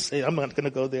shouldn't say it. I'm not going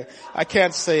to go there. I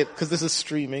can't say it because this is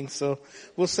streaming, so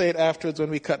we'll say it afterwards when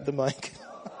we cut the mic.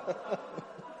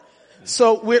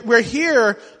 So we're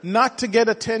here not to get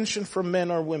attention from men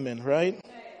or women, right?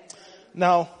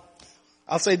 Now,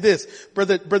 I'll say this.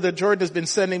 Brother Jordan has been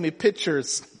sending me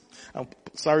pictures. I'm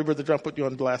sorry, Brother John, put you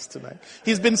on blast tonight.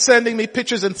 He's been sending me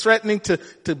pictures and threatening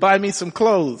to buy me some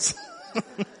clothes.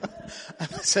 I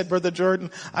said, Brother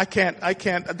Jordan, I can't,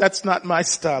 that's not my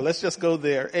style. Let's just go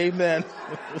there. Amen.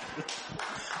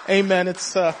 Amen.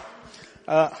 It's,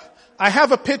 I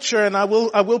have a picture and I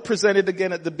will present it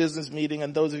again at the business meeting,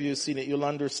 and those of you who've seen it, you'll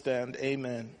understand.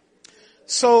 Amen.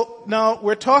 So now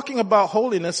we're talking about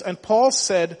holiness, and Paul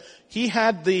said he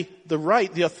had the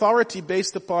right, the authority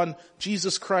based upon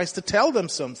Jesus Christ to tell them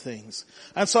some things.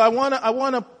 And so I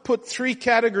wanna put three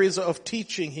categories of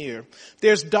teaching here.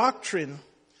 There's doctrine,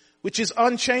 which is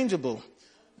unchangeable.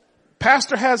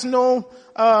 Pastor has no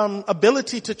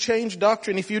ability to change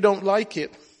doctrine if you don't like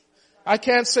it. I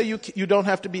can't say you don't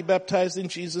have to be baptized in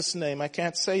Jesus' name. I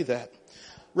can't say that.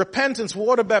 Repentance,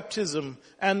 water baptism,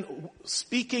 and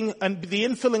speaking and the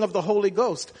infilling of the Holy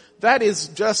Ghost, that is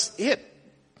just it.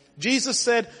 Jesus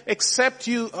said, except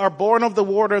you are born of the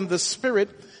water and the Spirit,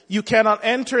 you cannot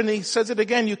enter, and He says it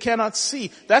again, you cannot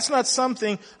see. That's not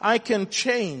something I can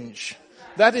change.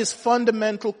 That is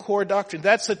fundamental core doctrine.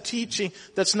 That's a teaching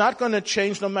that's not going to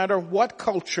change no matter what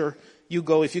culture you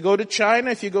go. If you go to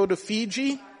China, if you go to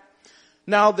Fiji,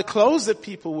 now the clothes that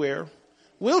people wear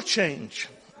will change.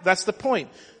 That's the point.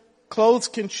 Clothes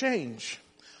can change.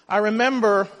 I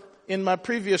remember in my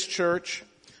previous church,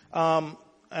 and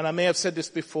I may have said this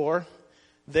before,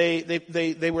 they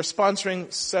were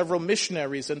sponsoring several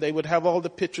missionaries, and they would have all the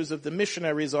pictures of the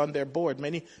missionaries on their board.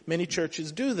 Many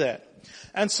churches do that.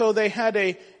 And so they had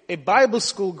a Bible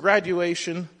school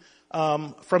graduation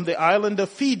from the island of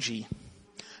Fiji.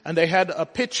 And they had a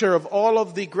picture of all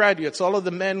of the graduates, all of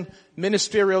the men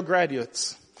ministerial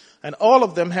graduates. And all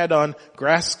of them had on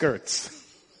grass skirts.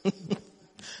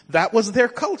 That was their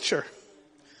culture.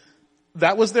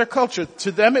 That was their culture.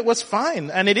 To them it was fine,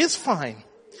 and it is fine.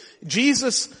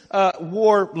 Jesus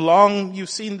wore long, you've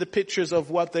seen the pictures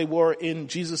of what they wore in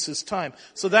Jesus' time.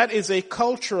 So that is a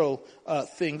cultural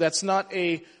thing. That's not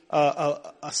a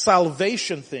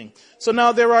salvation thing. So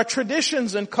now there are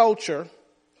traditions in culture,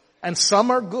 and some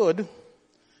are good,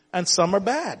 and some are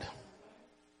bad.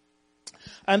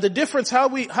 And the difference,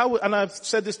 and I've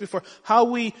said this before, how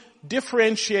we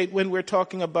differentiate when we're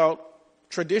talking about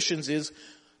traditions is,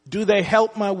 do they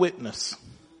help my witness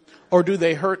or do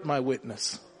they hurt my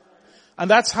witness? And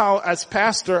that's how, as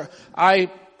pastor, I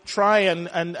try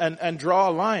and draw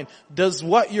a line. Does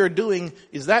what you're doing,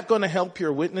 is that going to help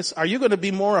your witness? Are you going to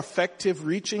be more effective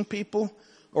reaching people?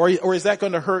 Or is that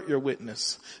going to hurt your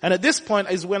witness? And at this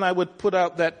point is when I would put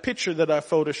out that picture that I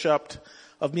photoshopped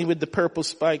of me with the purple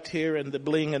spiked hair and the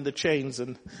bling and the chains.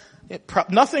 And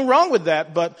nothing wrong with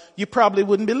that, but you probably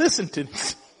wouldn't be listening to me.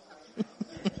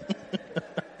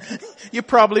 You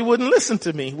probably wouldn't listen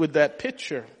to me with that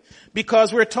picture.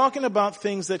 Because we're talking about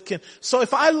things that can... So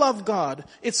if I love God,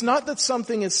 it's not that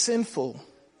something is sinful,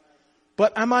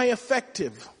 but am I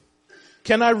effective?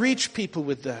 Can I reach people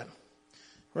with that?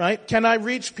 Right? Can I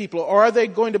reach people? Or are they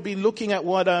going to be looking at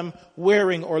what I'm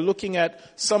wearing or looking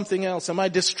at something else? Am I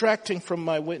distracting from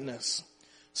my witness?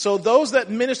 So those that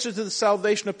minister to the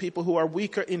salvation of people who are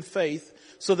weaker in faith,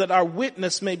 so that our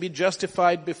witness may be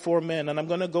justified before men. And I'm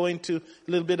going to go into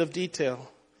a little bit of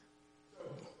detail.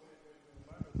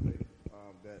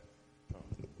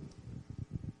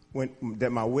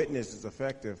 That my witness is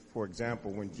effective. For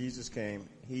example, when Jesus came,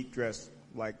 he dressed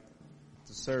like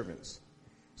the servants.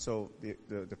 So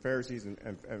the Pharisees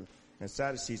and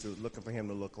Sadducees were looking for him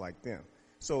to look like them.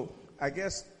 So I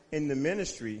guess in the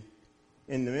ministry,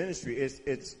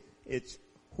 it's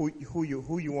who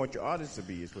you want your audience to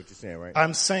be is what you're saying, right?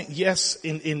 I'm saying yes,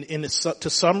 to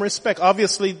some respect.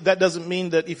 Obviously, that doesn't mean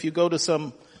that if you go to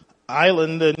some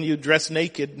island and you dress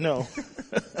naked, no.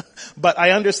 But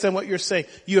I understand what you're saying.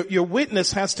 Your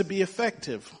witness has to be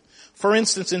effective. For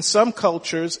instance, in some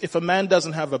cultures, if a man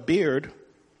doesn't have a beard,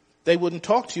 they wouldn't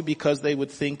talk to you because they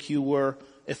would think you were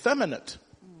effeminate.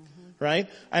 Right?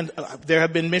 And there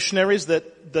have been missionaries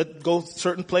that go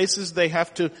certain places, they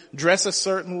have to dress a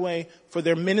certain way for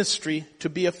their ministry to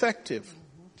be effective.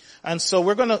 And so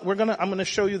I'm gonna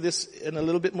show you this in a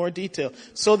little bit more detail.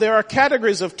 So there are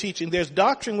categories of teaching. There's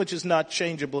doctrine which is not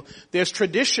changeable. There's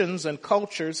traditions and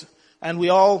cultures, and we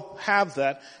all have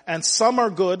that. And some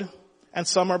are good and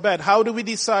some are bad. How do we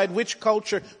decide which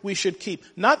culture we should keep?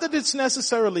 Not that it's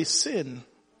necessarily sin,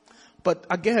 but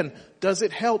again, does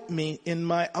it help me in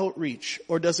my outreach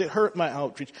or does it hurt my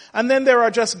outreach? And then there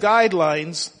are just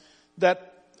guidelines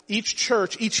that each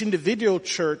church, each individual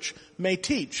church may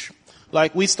teach.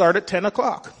 Like we start at 10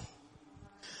 o'clock.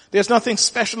 There's nothing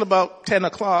special about 10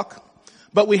 o'clock,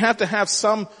 but we have to have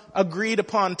some agreed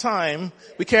upon time.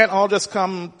 We can't all just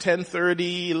come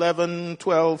 10:30, 11,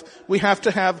 12. We have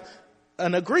to have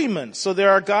an agreement. So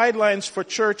there are guidelines for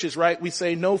churches, right? We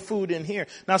say no food in here.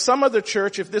 Now some other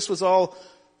church, if this was all,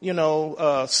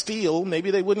 steel, maybe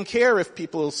they wouldn't care if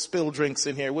people spill drinks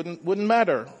in here. Wouldn't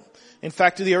matter. In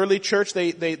fact, in the early church,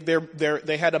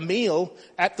 they had a meal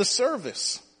at the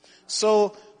service.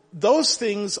 So those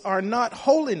things are not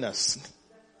holiness.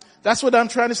 That's what I'm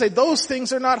trying to say. Those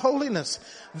things are not holiness.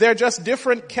 They're just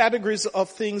different categories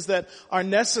of things that are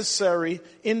necessary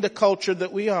in the culture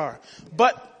that we are.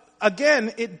 But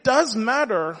again, it does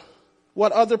matter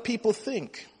what other people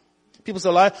think. People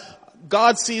say,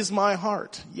 God sees my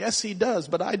heart. Yes, he does,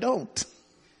 but I don't.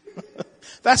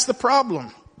 That's the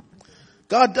problem.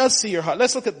 God does see your heart.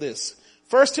 Let's look at this.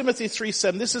 1 Timothy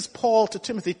 3:7. This is Paul to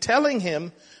Timothy telling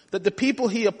him that the people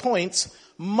he appoints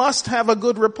must have a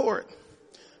good report.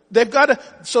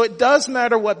 So it does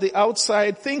matter what the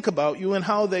outside think about you and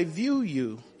how they view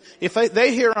you. If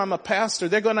they hear I'm a pastor,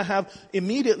 they're going to have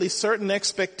immediately certain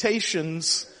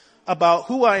expectations about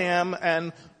who I am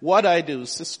and what I do.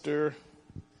 Sister,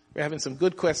 we're having some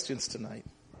good questions tonight.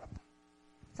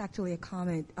 It's actually a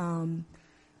comment.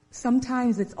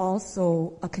 Sometimes it's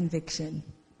also a conviction,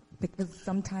 because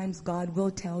sometimes God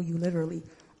will tell you literally,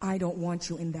 I don't want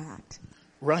you in that.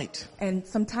 Right. And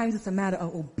sometimes it's a matter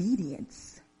of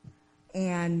obedience.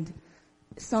 And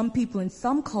some people in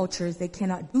some cultures, they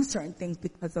cannot do certain things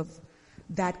because of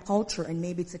that culture, and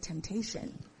maybe it's a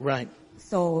temptation. Right.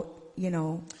 So,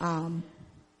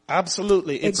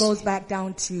 absolutely. It goes back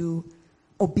down to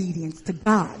obedience to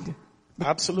God.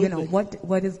 Absolutely.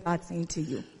 What is God saying to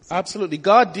you? Absolutely.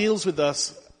 God deals with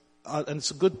us, and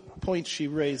it's a good point she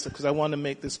raised because I want to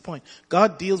make this point.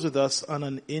 God deals with us on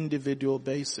an individual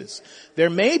basis. There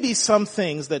may be some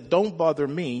things that don't bother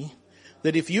me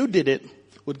that if you did it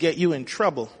would get you in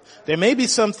trouble. There may be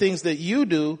some things that you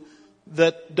do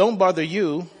that don't bother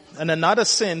you and are not a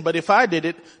sin, but if I did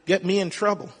it, get me in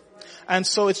trouble. And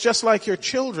so it's just like your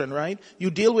children, right? You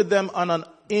deal with them on an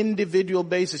individual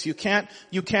basis. You can't,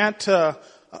 a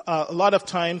lot of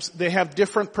times they have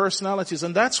different personalities,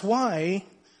 and that's why,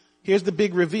 here's the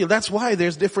big reveal, that's why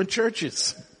there's different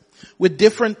churches with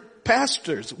different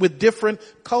pastors with different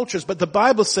cultures, but the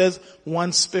Bible says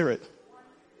one Spirit.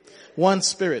 One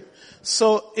Spirit.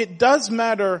 So it does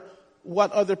matter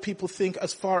what other people think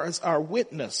as far as our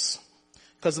witness.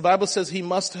 Because the Bible says he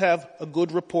must have a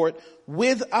good report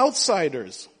with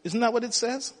outsiders. Isn't that what it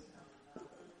says?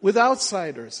 With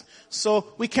outsiders.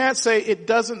 So we can't say it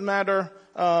doesn't matter.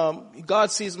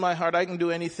 God sees my heart. I can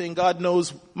do anything. God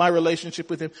knows my relationship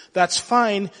with him. That's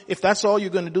fine if that's all you're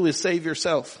going to do is save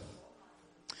yourself.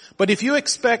 But if you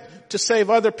expect to save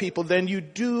other people, then you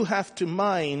do have to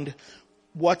mind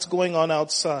what's going on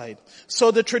outside.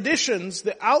 So the traditions,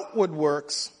 the outward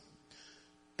works,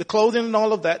 the clothing and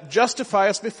all of that justify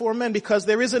us before men because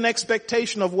there is an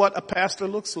expectation of what a pastor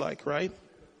looks like, right?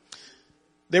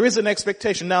 There is an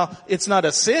expectation. Now, it's not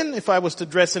a sin if I was to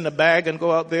dress in a bag and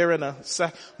go out there in a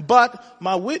sack, but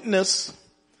my witness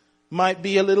might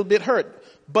be a little bit hurt.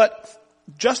 But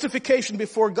justification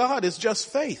before God is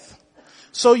just faith.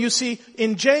 So you see,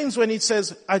 in James when he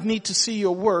says, I need to see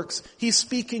your works, he's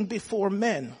speaking before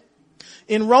men.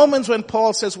 In Romans when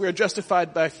Paul says we are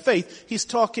justified by faith, he's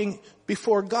talking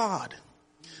before God.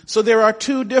 So there are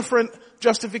two different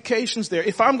justifications there.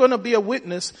 If I'm going to be a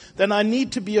witness, then I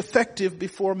need to be effective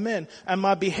before men. And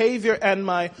my behavior and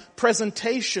my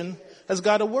presentation has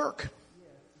got to work.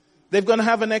 They're going to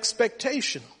have an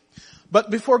expectation. But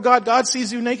before God, God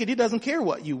sees you naked. He doesn't care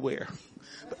what you wear.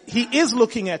 He is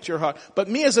looking at your heart. But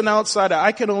me as an outsider,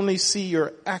 I can only see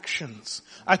your actions.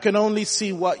 I can only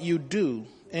see what you do.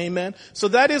 Amen. So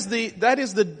that is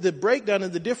the breakdown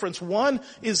and the difference. One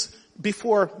is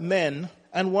before men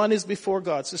and one is before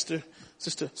God. Sister,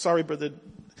 sorry brother,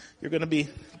 you're going to be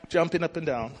jumping up and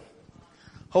down.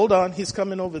 Hold on, he's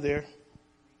coming over there.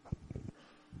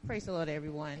 Praise the Lord,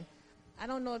 everyone. I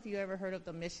don't know if you ever heard of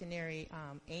the missionary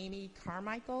Amy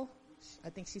Carmichael. I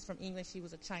think she's from England. She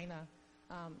was a China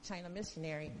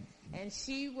missionary, and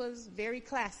she was very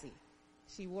classy.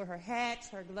 She wore her hats,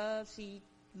 her gloves. She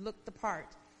looked the part.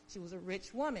 She was a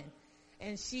rich woman,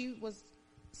 and she was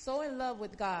so in love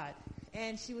with God,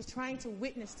 and she was trying to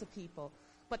witness to people.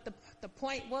 But the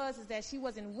point was is that she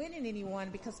wasn't winning anyone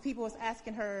because people was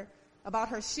asking her about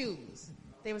her shoes.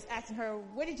 They was asking her,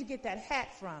 where did you get that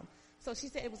hat from? So she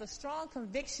said it was a strong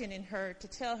conviction in her to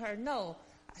tell her, no,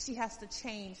 she has to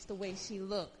change the way she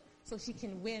looked so she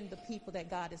can win the people that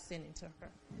God is sending to her.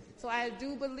 So I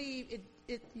do believe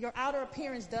your outer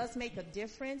appearance does make a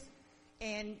difference.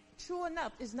 And true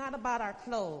enough, it's not about our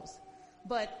clothes.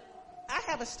 But I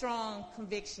have a strong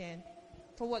conviction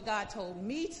for what God told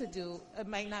me to do. It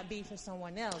might not be for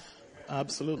someone else.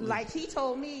 Absolutely. Like he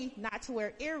told me not to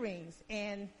wear earrings.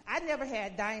 And I never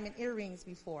had diamond earrings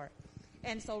before.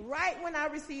 And so right when I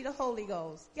received the Holy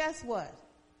Ghost, guess what?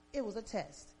 It was a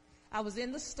test. I was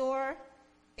in the store,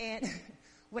 and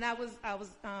when I was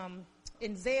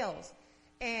in Zales,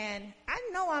 and I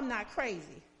know I'm not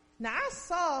crazy. Now, I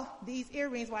saw these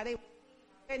earrings while they were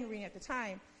wedding ring at the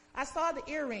time. I saw the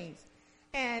earrings,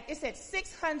 and it said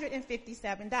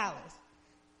 $657.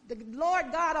 The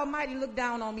Lord God Almighty looked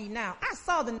down on me now. I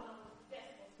saw it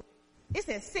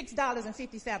said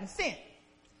 $6.57.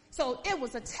 So it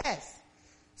was a test.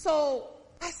 So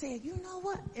I said, you know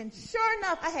what? And sure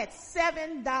enough, I had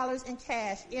 $7 in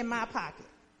cash in my pocket.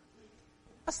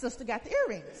 A sister got the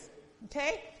earrings.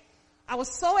 Okay? I was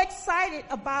so excited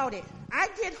about it. I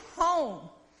get home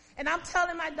and I'm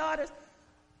telling my daughters,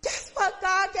 guess what?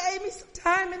 God gave me some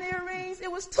diamond earrings.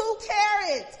 It was 2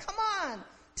 carats. Come on.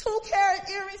 2 carat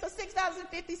earrings for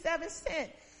 $6.57.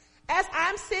 As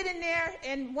I'm sitting there,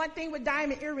 and one thing with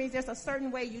diamond earrings, there's a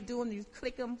certain way you do them. You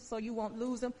click them so you won't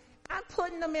lose them. I'm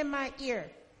putting them in my ear.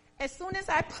 As soon as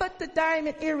I put the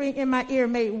diamond earring in my ear,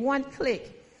 made one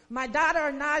click. My daughter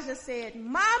Anaja said,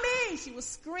 Mommy, she was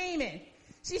screaming.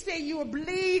 She said, you were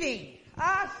bleeding.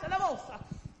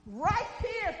 Right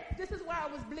here, this is where I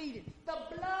was bleeding. The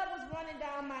blood was running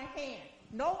down my hand.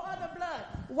 No other blood.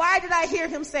 Why did I hear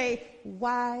him say,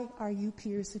 why are you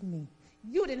piercing me?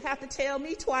 You didn't have to tell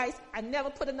me twice. I never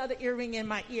put another earring in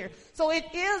my ear. So it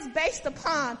is based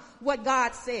upon what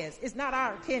God says. It's not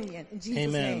our opinion. In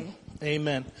Jesus' name.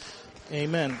 Amen.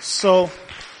 Amen. So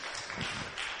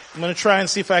I'm going to try and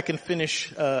see if I can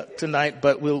finish tonight,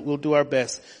 but we'll do our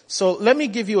best. So let me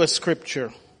give you a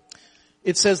scripture.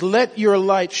 It says, let your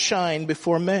light shine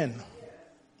before men.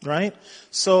 Right?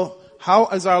 So how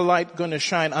is our light going to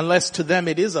shine unless to them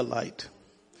it is a light?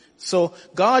 So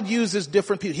God uses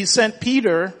different people. He sent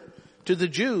Peter to the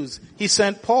Jews. He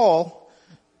sent Paul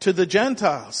to the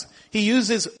Gentiles. He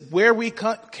uses where we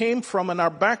came from and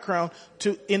our background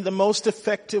in the most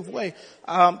effective way.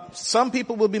 Some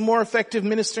people will be more effective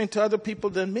ministering to other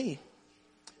people than me.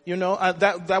 You know,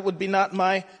 that would be not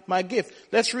my gift.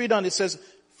 Let's read on. It says,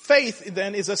 faith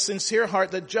then is a sincere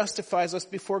heart that justifies us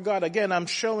before God. Again, I'm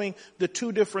showing the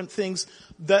two different things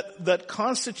that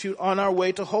constitute on our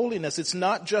way to holiness. It's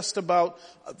not just about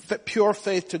pure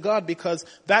faith to God, because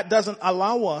that doesn't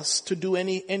allow us to do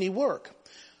any work.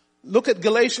 Look at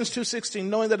Galatians 2:16,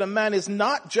 knowing that a man is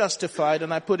not justified,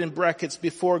 and I put in brackets,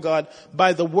 before God,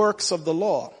 by the works of the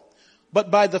law,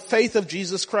 but by the faith of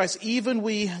Jesus Christ. Even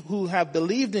we who have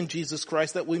believed in Jesus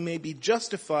Christ, that we may be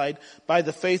justified by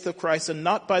the faith of Christ, and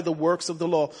not by the works of the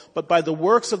law. But by the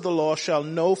works of the law shall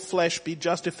no flesh be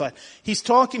justified. He's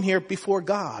talking here before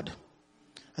God.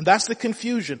 And that's the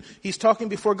confusion. He's talking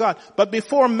before God. But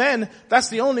before men, that's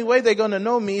the only way they're going to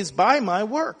know me, is by my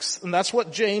works. And that's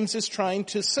what James is trying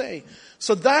to say.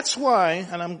 So that's why,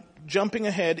 and I'm jumping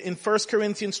ahead, in 1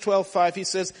 Corinthians 12:5, he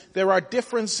says, there are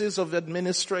differences of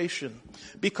administration,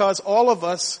 because all of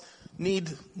us need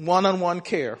one-on-one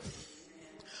care.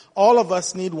 All of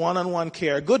us need one-on-one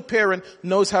care. A good parent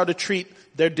knows how to treat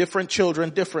their different children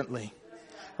differently,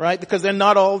 right? Because they're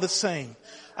not all the same.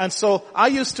 And so I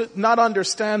used to not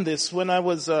understand this when I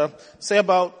was, say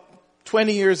about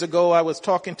 20 years ago, I was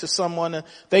talking to someone, and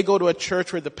they go to a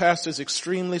church where the pastor is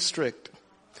extremely strict.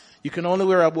 You can only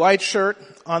wear a white shirt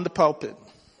on the pulpit,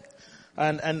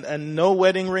 and no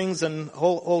wedding rings, and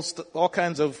all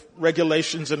kinds of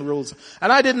regulations and rules.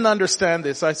 And I didn't understand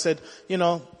this. I said,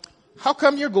 how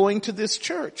come you're going to this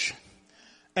church?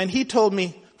 And he told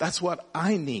me, that's what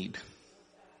I need.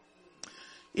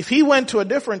 If he went to a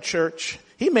different church,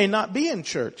 he may not be in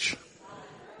church.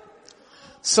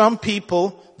 Some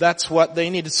people, that's what they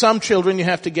need. Some children, you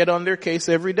have to get on their case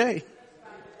every day.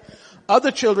 Other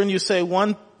children, you say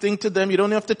one thing to them, you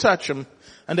don't have to touch them,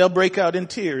 and they'll break out in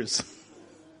tears.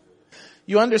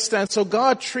 You understand? So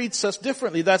God treats us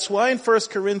differently. That's why in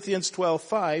 1 Corinthians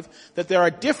 12:5, that there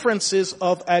are differences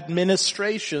of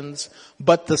administrations,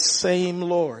 but the same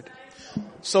Lord.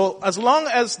 So as long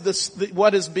as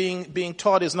what is being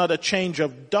taught is not a change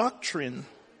of doctrine,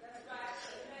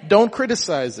 don't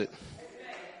criticize it.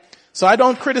 So I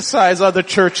don't criticize other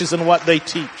churches and what they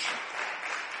teach.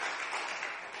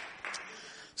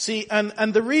 See,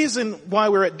 and the reason why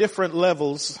we're at different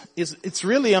levels is it's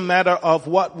really a matter of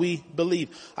what we believe.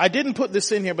 I didn't put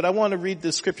this in here, but I want to read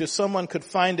this scripture. Someone could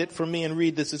find it for me and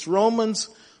read this. It's Romans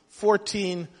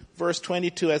 14, verse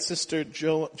 22, as Sister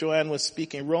Joanne was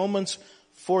speaking. Romans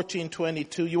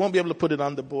 14:22. You won't be able to put it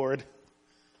on the board.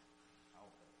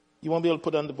 You won't be able to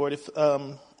put it on the board. If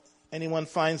anyone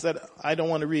finds that, I don't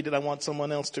want to read it. I want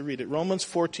someone else to read it. Romans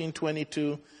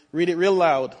 14:22. Read it real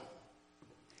loud.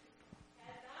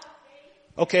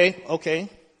 Okay.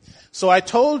 So I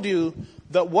told you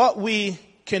that what we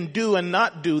can do and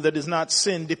not do that is not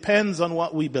sin depends on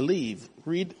what we believe.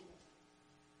 Read.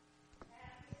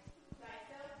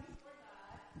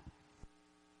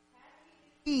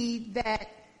 He that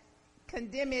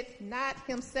condemneth not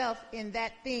himself in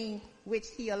that thing which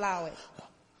he alloweth.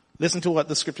 Listen to what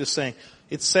the scripture is saying.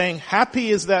 It's saying, happy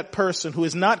is that person who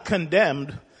is not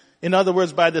condemned, in other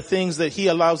words, by the things that he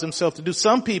allows himself to do.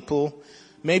 Some people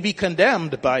may be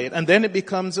condemned by it, and then it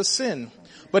becomes a sin.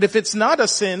 But if it's not a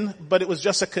sin, but it was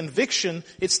just a conviction,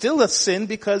 it's still a sin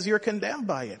because you're condemned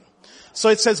by it. So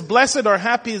it says, blessed or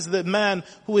happy is the man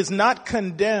who is not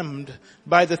condemned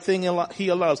by the thing he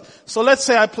allows. So let's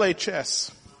say I play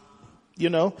chess.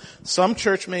 Some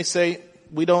church may say,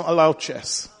 we don't allow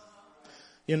chess.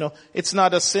 It's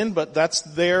not a sin, but that's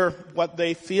what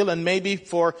they feel. And maybe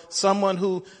for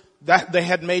someone that they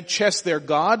had made chess their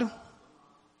God,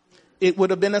 it would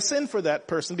have been a sin for that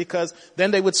person, because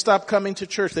then they would stop coming to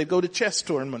church. They'd go to chess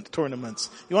tournaments.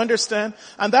 You understand?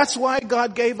 And that's why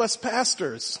God gave us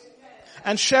pastors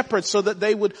and shepherds, so that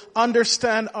they would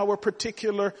understand our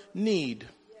particular need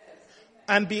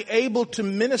and be able to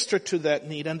minister to that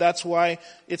need. And that's why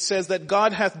it says that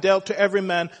God hath dealt to every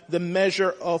man the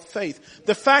measure of faith.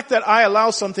 The fact that I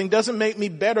allow something doesn't make me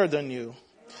better than you.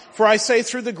 For I say,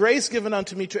 through the grace given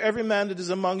unto me, to every man that is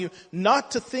among you,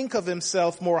 not to think of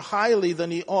himself more highly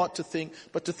than he ought to think,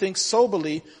 but to think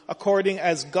soberly, according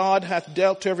as God hath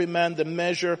dealt to every man the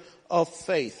measure of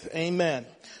faith. Amen.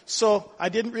 So I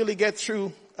didn't really get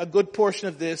through a good portion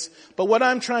of this, but what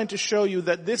I'm trying to show you,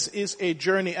 that this is a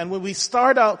journey. And when we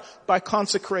start out by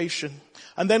consecration,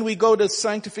 and then we go to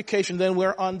sanctification, then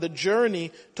we're on the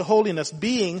journey to holiness,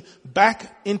 being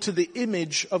back into the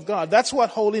image of God. That's what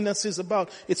holiness is about.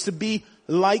 It's to be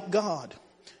like God,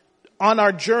 on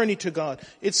our journey to God.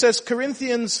 It says,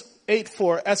 Corinthians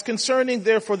 8:4, as concerning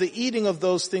therefore the eating of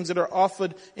those things that are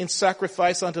offered in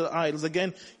sacrifice unto the idols.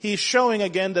 Again, he's showing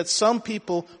again that some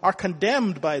people are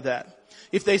condemned by that.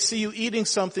 If they see you eating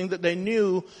something that they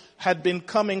knew had been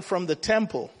coming from the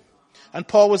temple. And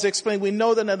Paul was explaining, we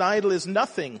know that an idol is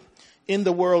nothing in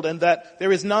the world and that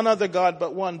there is none other God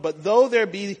but one. But though there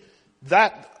be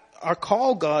that are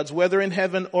called gods, whether in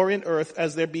heaven or in earth,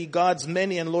 as there be gods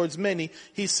many and lords many,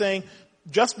 he's saying,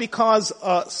 just because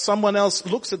someone else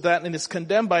looks at that and is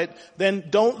condemned by it, then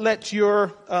don't let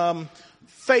your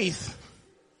faith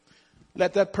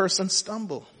let that person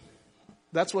stumble.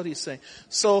 That's what he's saying.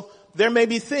 So there may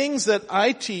be things that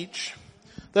I teach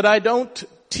that I don't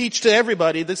teach to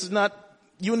everybody. This is not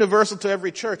universal to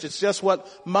every church. It's just what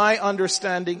my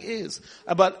understanding is.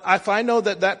 But if I know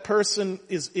that that person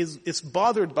is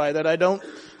bothered by that, I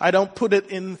don't put it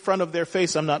in front of their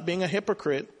face. I'm not being a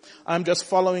hypocrite. I'm just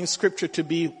following scripture to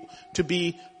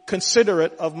be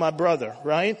considerate of my brother,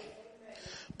 right?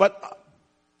 But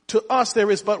to us there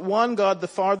is but one God, the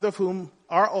Father of whom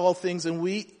are all things, and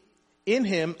we in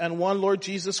him, and one Lord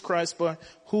Jesus Christ, by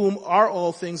whom are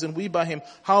all things, and we by him.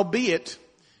 Howbeit,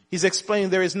 he's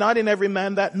explaining, there is not in every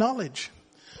man that knowledge.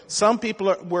 Some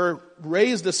people were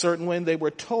raised a certain way and they were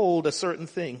told a certain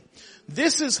thing.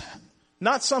 This is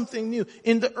not something new.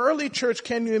 In the early church,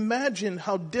 can you imagine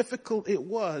how difficult it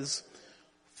was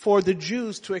for the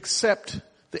Jews to accept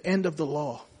the end of the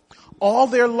law? All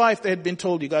their life they had been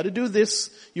told, you got to do this.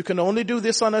 You can only do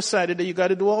this on a Saturday. You got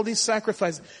to do all these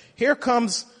sacrifices. Here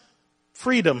comes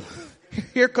freedom.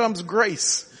 Here comes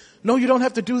grace. No, you don't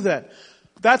have to do that.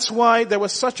 That's why there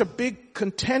was such a big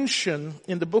contention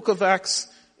in the book of Acts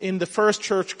in the first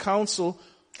church council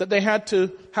that they had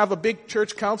to have a big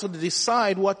church council to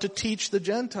decide what to teach the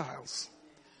Gentiles.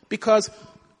 Because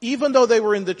even though they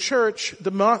were in the church,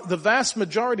 the vast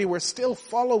majority were still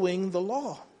following the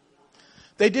law.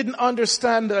 They didn't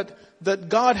understand that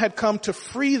God had come to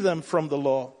free them from the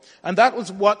law. And that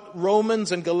was what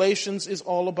Romans and Galatians is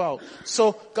all about.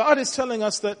 So God is telling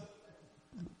us that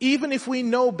even if we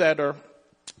know better,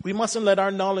 we mustn't let our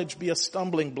knowledge be a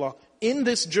stumbling block in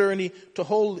this journey to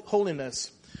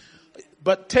holiness.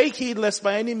 But take heed lest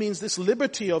by any means this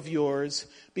liberty of yours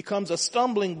becomes a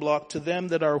stumbling block to them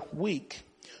that are weak.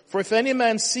 For if any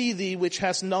man see thee which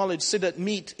has knowledge sit at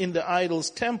meat in the idol's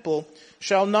temple,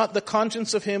 shall not the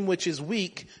conscience of him which is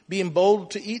weak be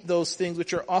emboldened to eat those things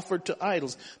which are offered to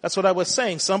idols? That's what I was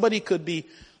saying. Somebody could be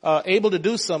able to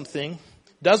do something,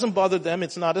 doesn't bother them,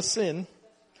 it's not a sin.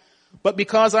 But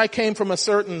because I came from a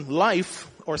certain life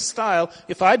or style,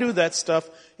 if I do that stuff,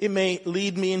 it may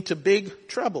lead me into big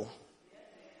trouble.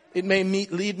 It may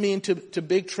lead me into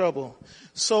big trouble.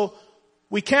 So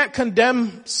we can't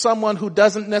condemn someone who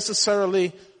doesn't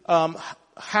necessarily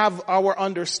have our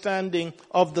understanding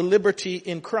of the liberty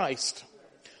in Christ.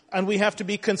 And we have to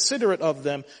be considerate of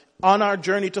them on our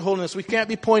journey to holiness. We can't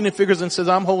be pointing fingers and says,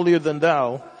 I'm holier than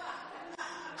thou.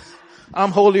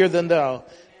 I'm holier than thou.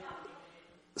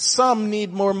 Some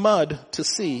need more mud to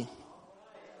see.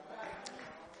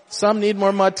 Some need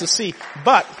more mud to see.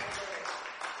 But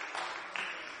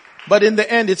in the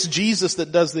end, it's Jesus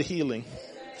that does the healing.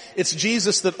 It's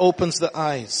Jesus that opens the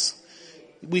eyes.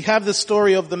 We have the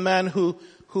story of the man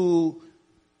who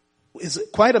is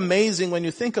quite amazing when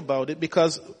you think about it,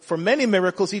 because for many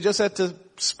miracles he just had to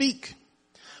speak.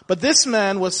 But this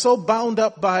man was so bound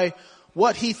up by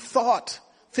what he thought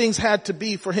things had to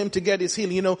be for him to get his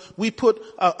healing. You know, we put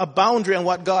a boundary on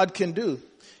what God can do.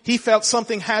 He felt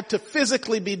something had to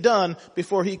physically be done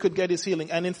before he could get his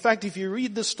healing. And in fact, if you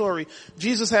read the story,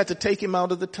 Jesus had to take him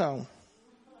out of the town.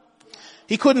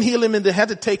 He couldn't heal him, and they had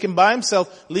to take him by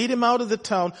himself, lead him out of the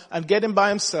town, and get him by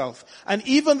himself. And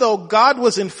even though God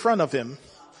was in front of him,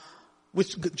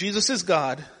 which Jesus is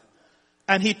God,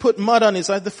 and he put mud on his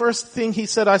eyes, the first thing he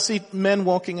said, I see men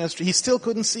walking on the street. He still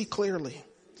couldn't see clearly.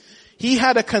 He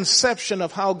had a conception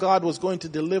of how God was going to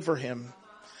deliver him.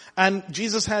 And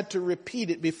Jesus had to repeat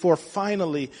it before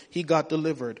finally he got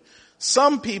delivered.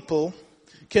 Some people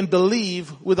can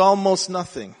believe with almost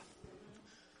nothing.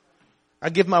 I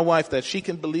give my wife that. She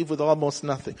can believe with almost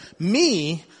nothing.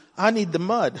 Me, I need the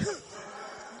mud.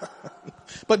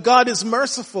 But God is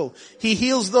merciful. He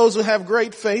heals those who have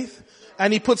great faith,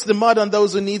 and he puts the mud on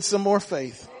those who need some more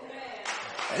faith.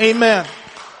 Amen.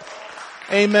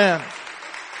 Amen.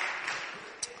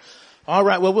 All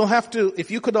right. Well, we'll have to,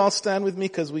 if you could all stand with me,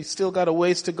 because we still got a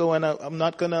ways to go, and I'm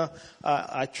not gonna,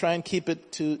 I try and keep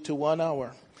it to 1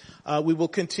 hour. We will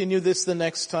continue this the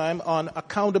next time on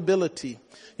accountability.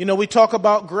 You know, we talk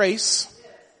about grace.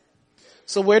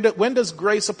 So when does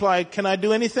grace apply? Can I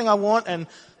do anything I want and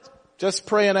just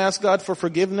pray and ask God for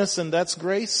forgiveness, and that's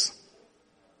grace?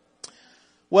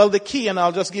 Well, the key, and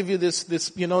I'll just give you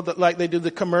this, you know, that like they do the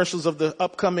commercials of the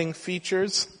upcoming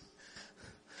features.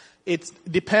 It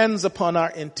depends upon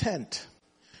our intent.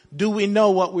 Do we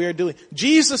know what we are doing?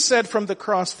 Jesus said from the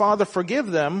cross, Father, forgive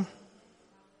them,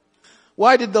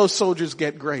 Why did those soldiers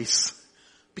get grace?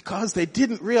 Because they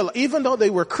didn't realize, even though they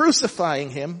were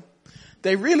crucifying him,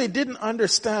 they really didn't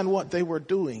understand what they were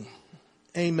doing.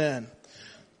 Amen.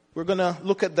 We're going to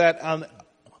look at that on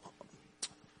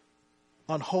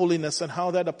holiness and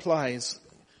how that applies,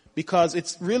 because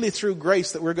it's really through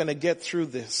grace that we're going to get through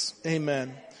this.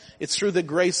 Amen. It's through the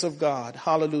grace of God.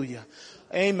 Hallelujah.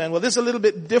 Amen. Well, this is a little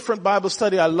bit different Bible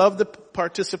study. I love the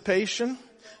participation.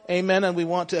 Amen. And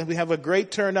we have a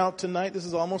great turnout tonight. This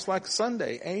is almost like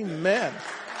Sunday. Amen.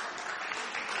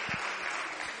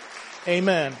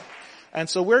 Amen. And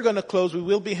so we're going to close. We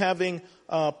will be having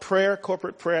prayer,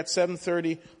 corporate prayer at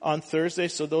 7:30 on Thursday.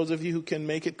 So those of you who can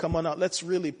make it, come on out. Let's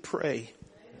really pray.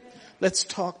 Let's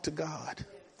talk to God.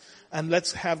 And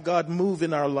let's have God move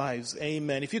in our lives.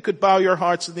 Amen. If you could bow your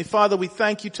hearts with me. Father, we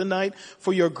thank you tonight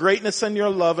for your greatness and your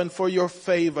love and for your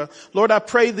favor. Lord, I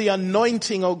pray the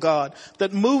anointing, oh God,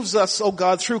 that moves us, oh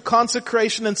God, through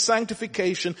consecration and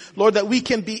sanctification. Lord, that we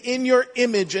can be in your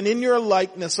image and in your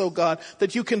likeness, oh God,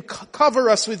 that you can cover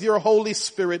us with your Holy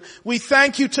Spirit. We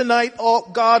thank you tonight, oh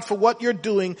God, for what you're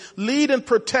doing. Lead and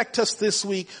protect us this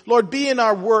week. Lord, be in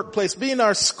our workplace, be in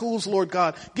our schools, Lord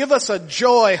God. Give us a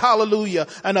joy, hallelujah,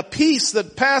 and a peace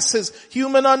that passes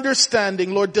human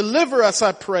understanding. Lord, deliver us,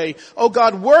 I pray. Oh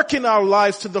God, work in our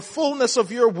lives to the fullness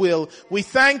of your will. We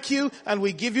thank you and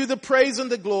we give you the praise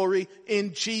and the glory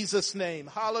in Jesus' name.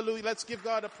 Hallelujah. Let's give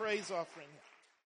God a praise offering.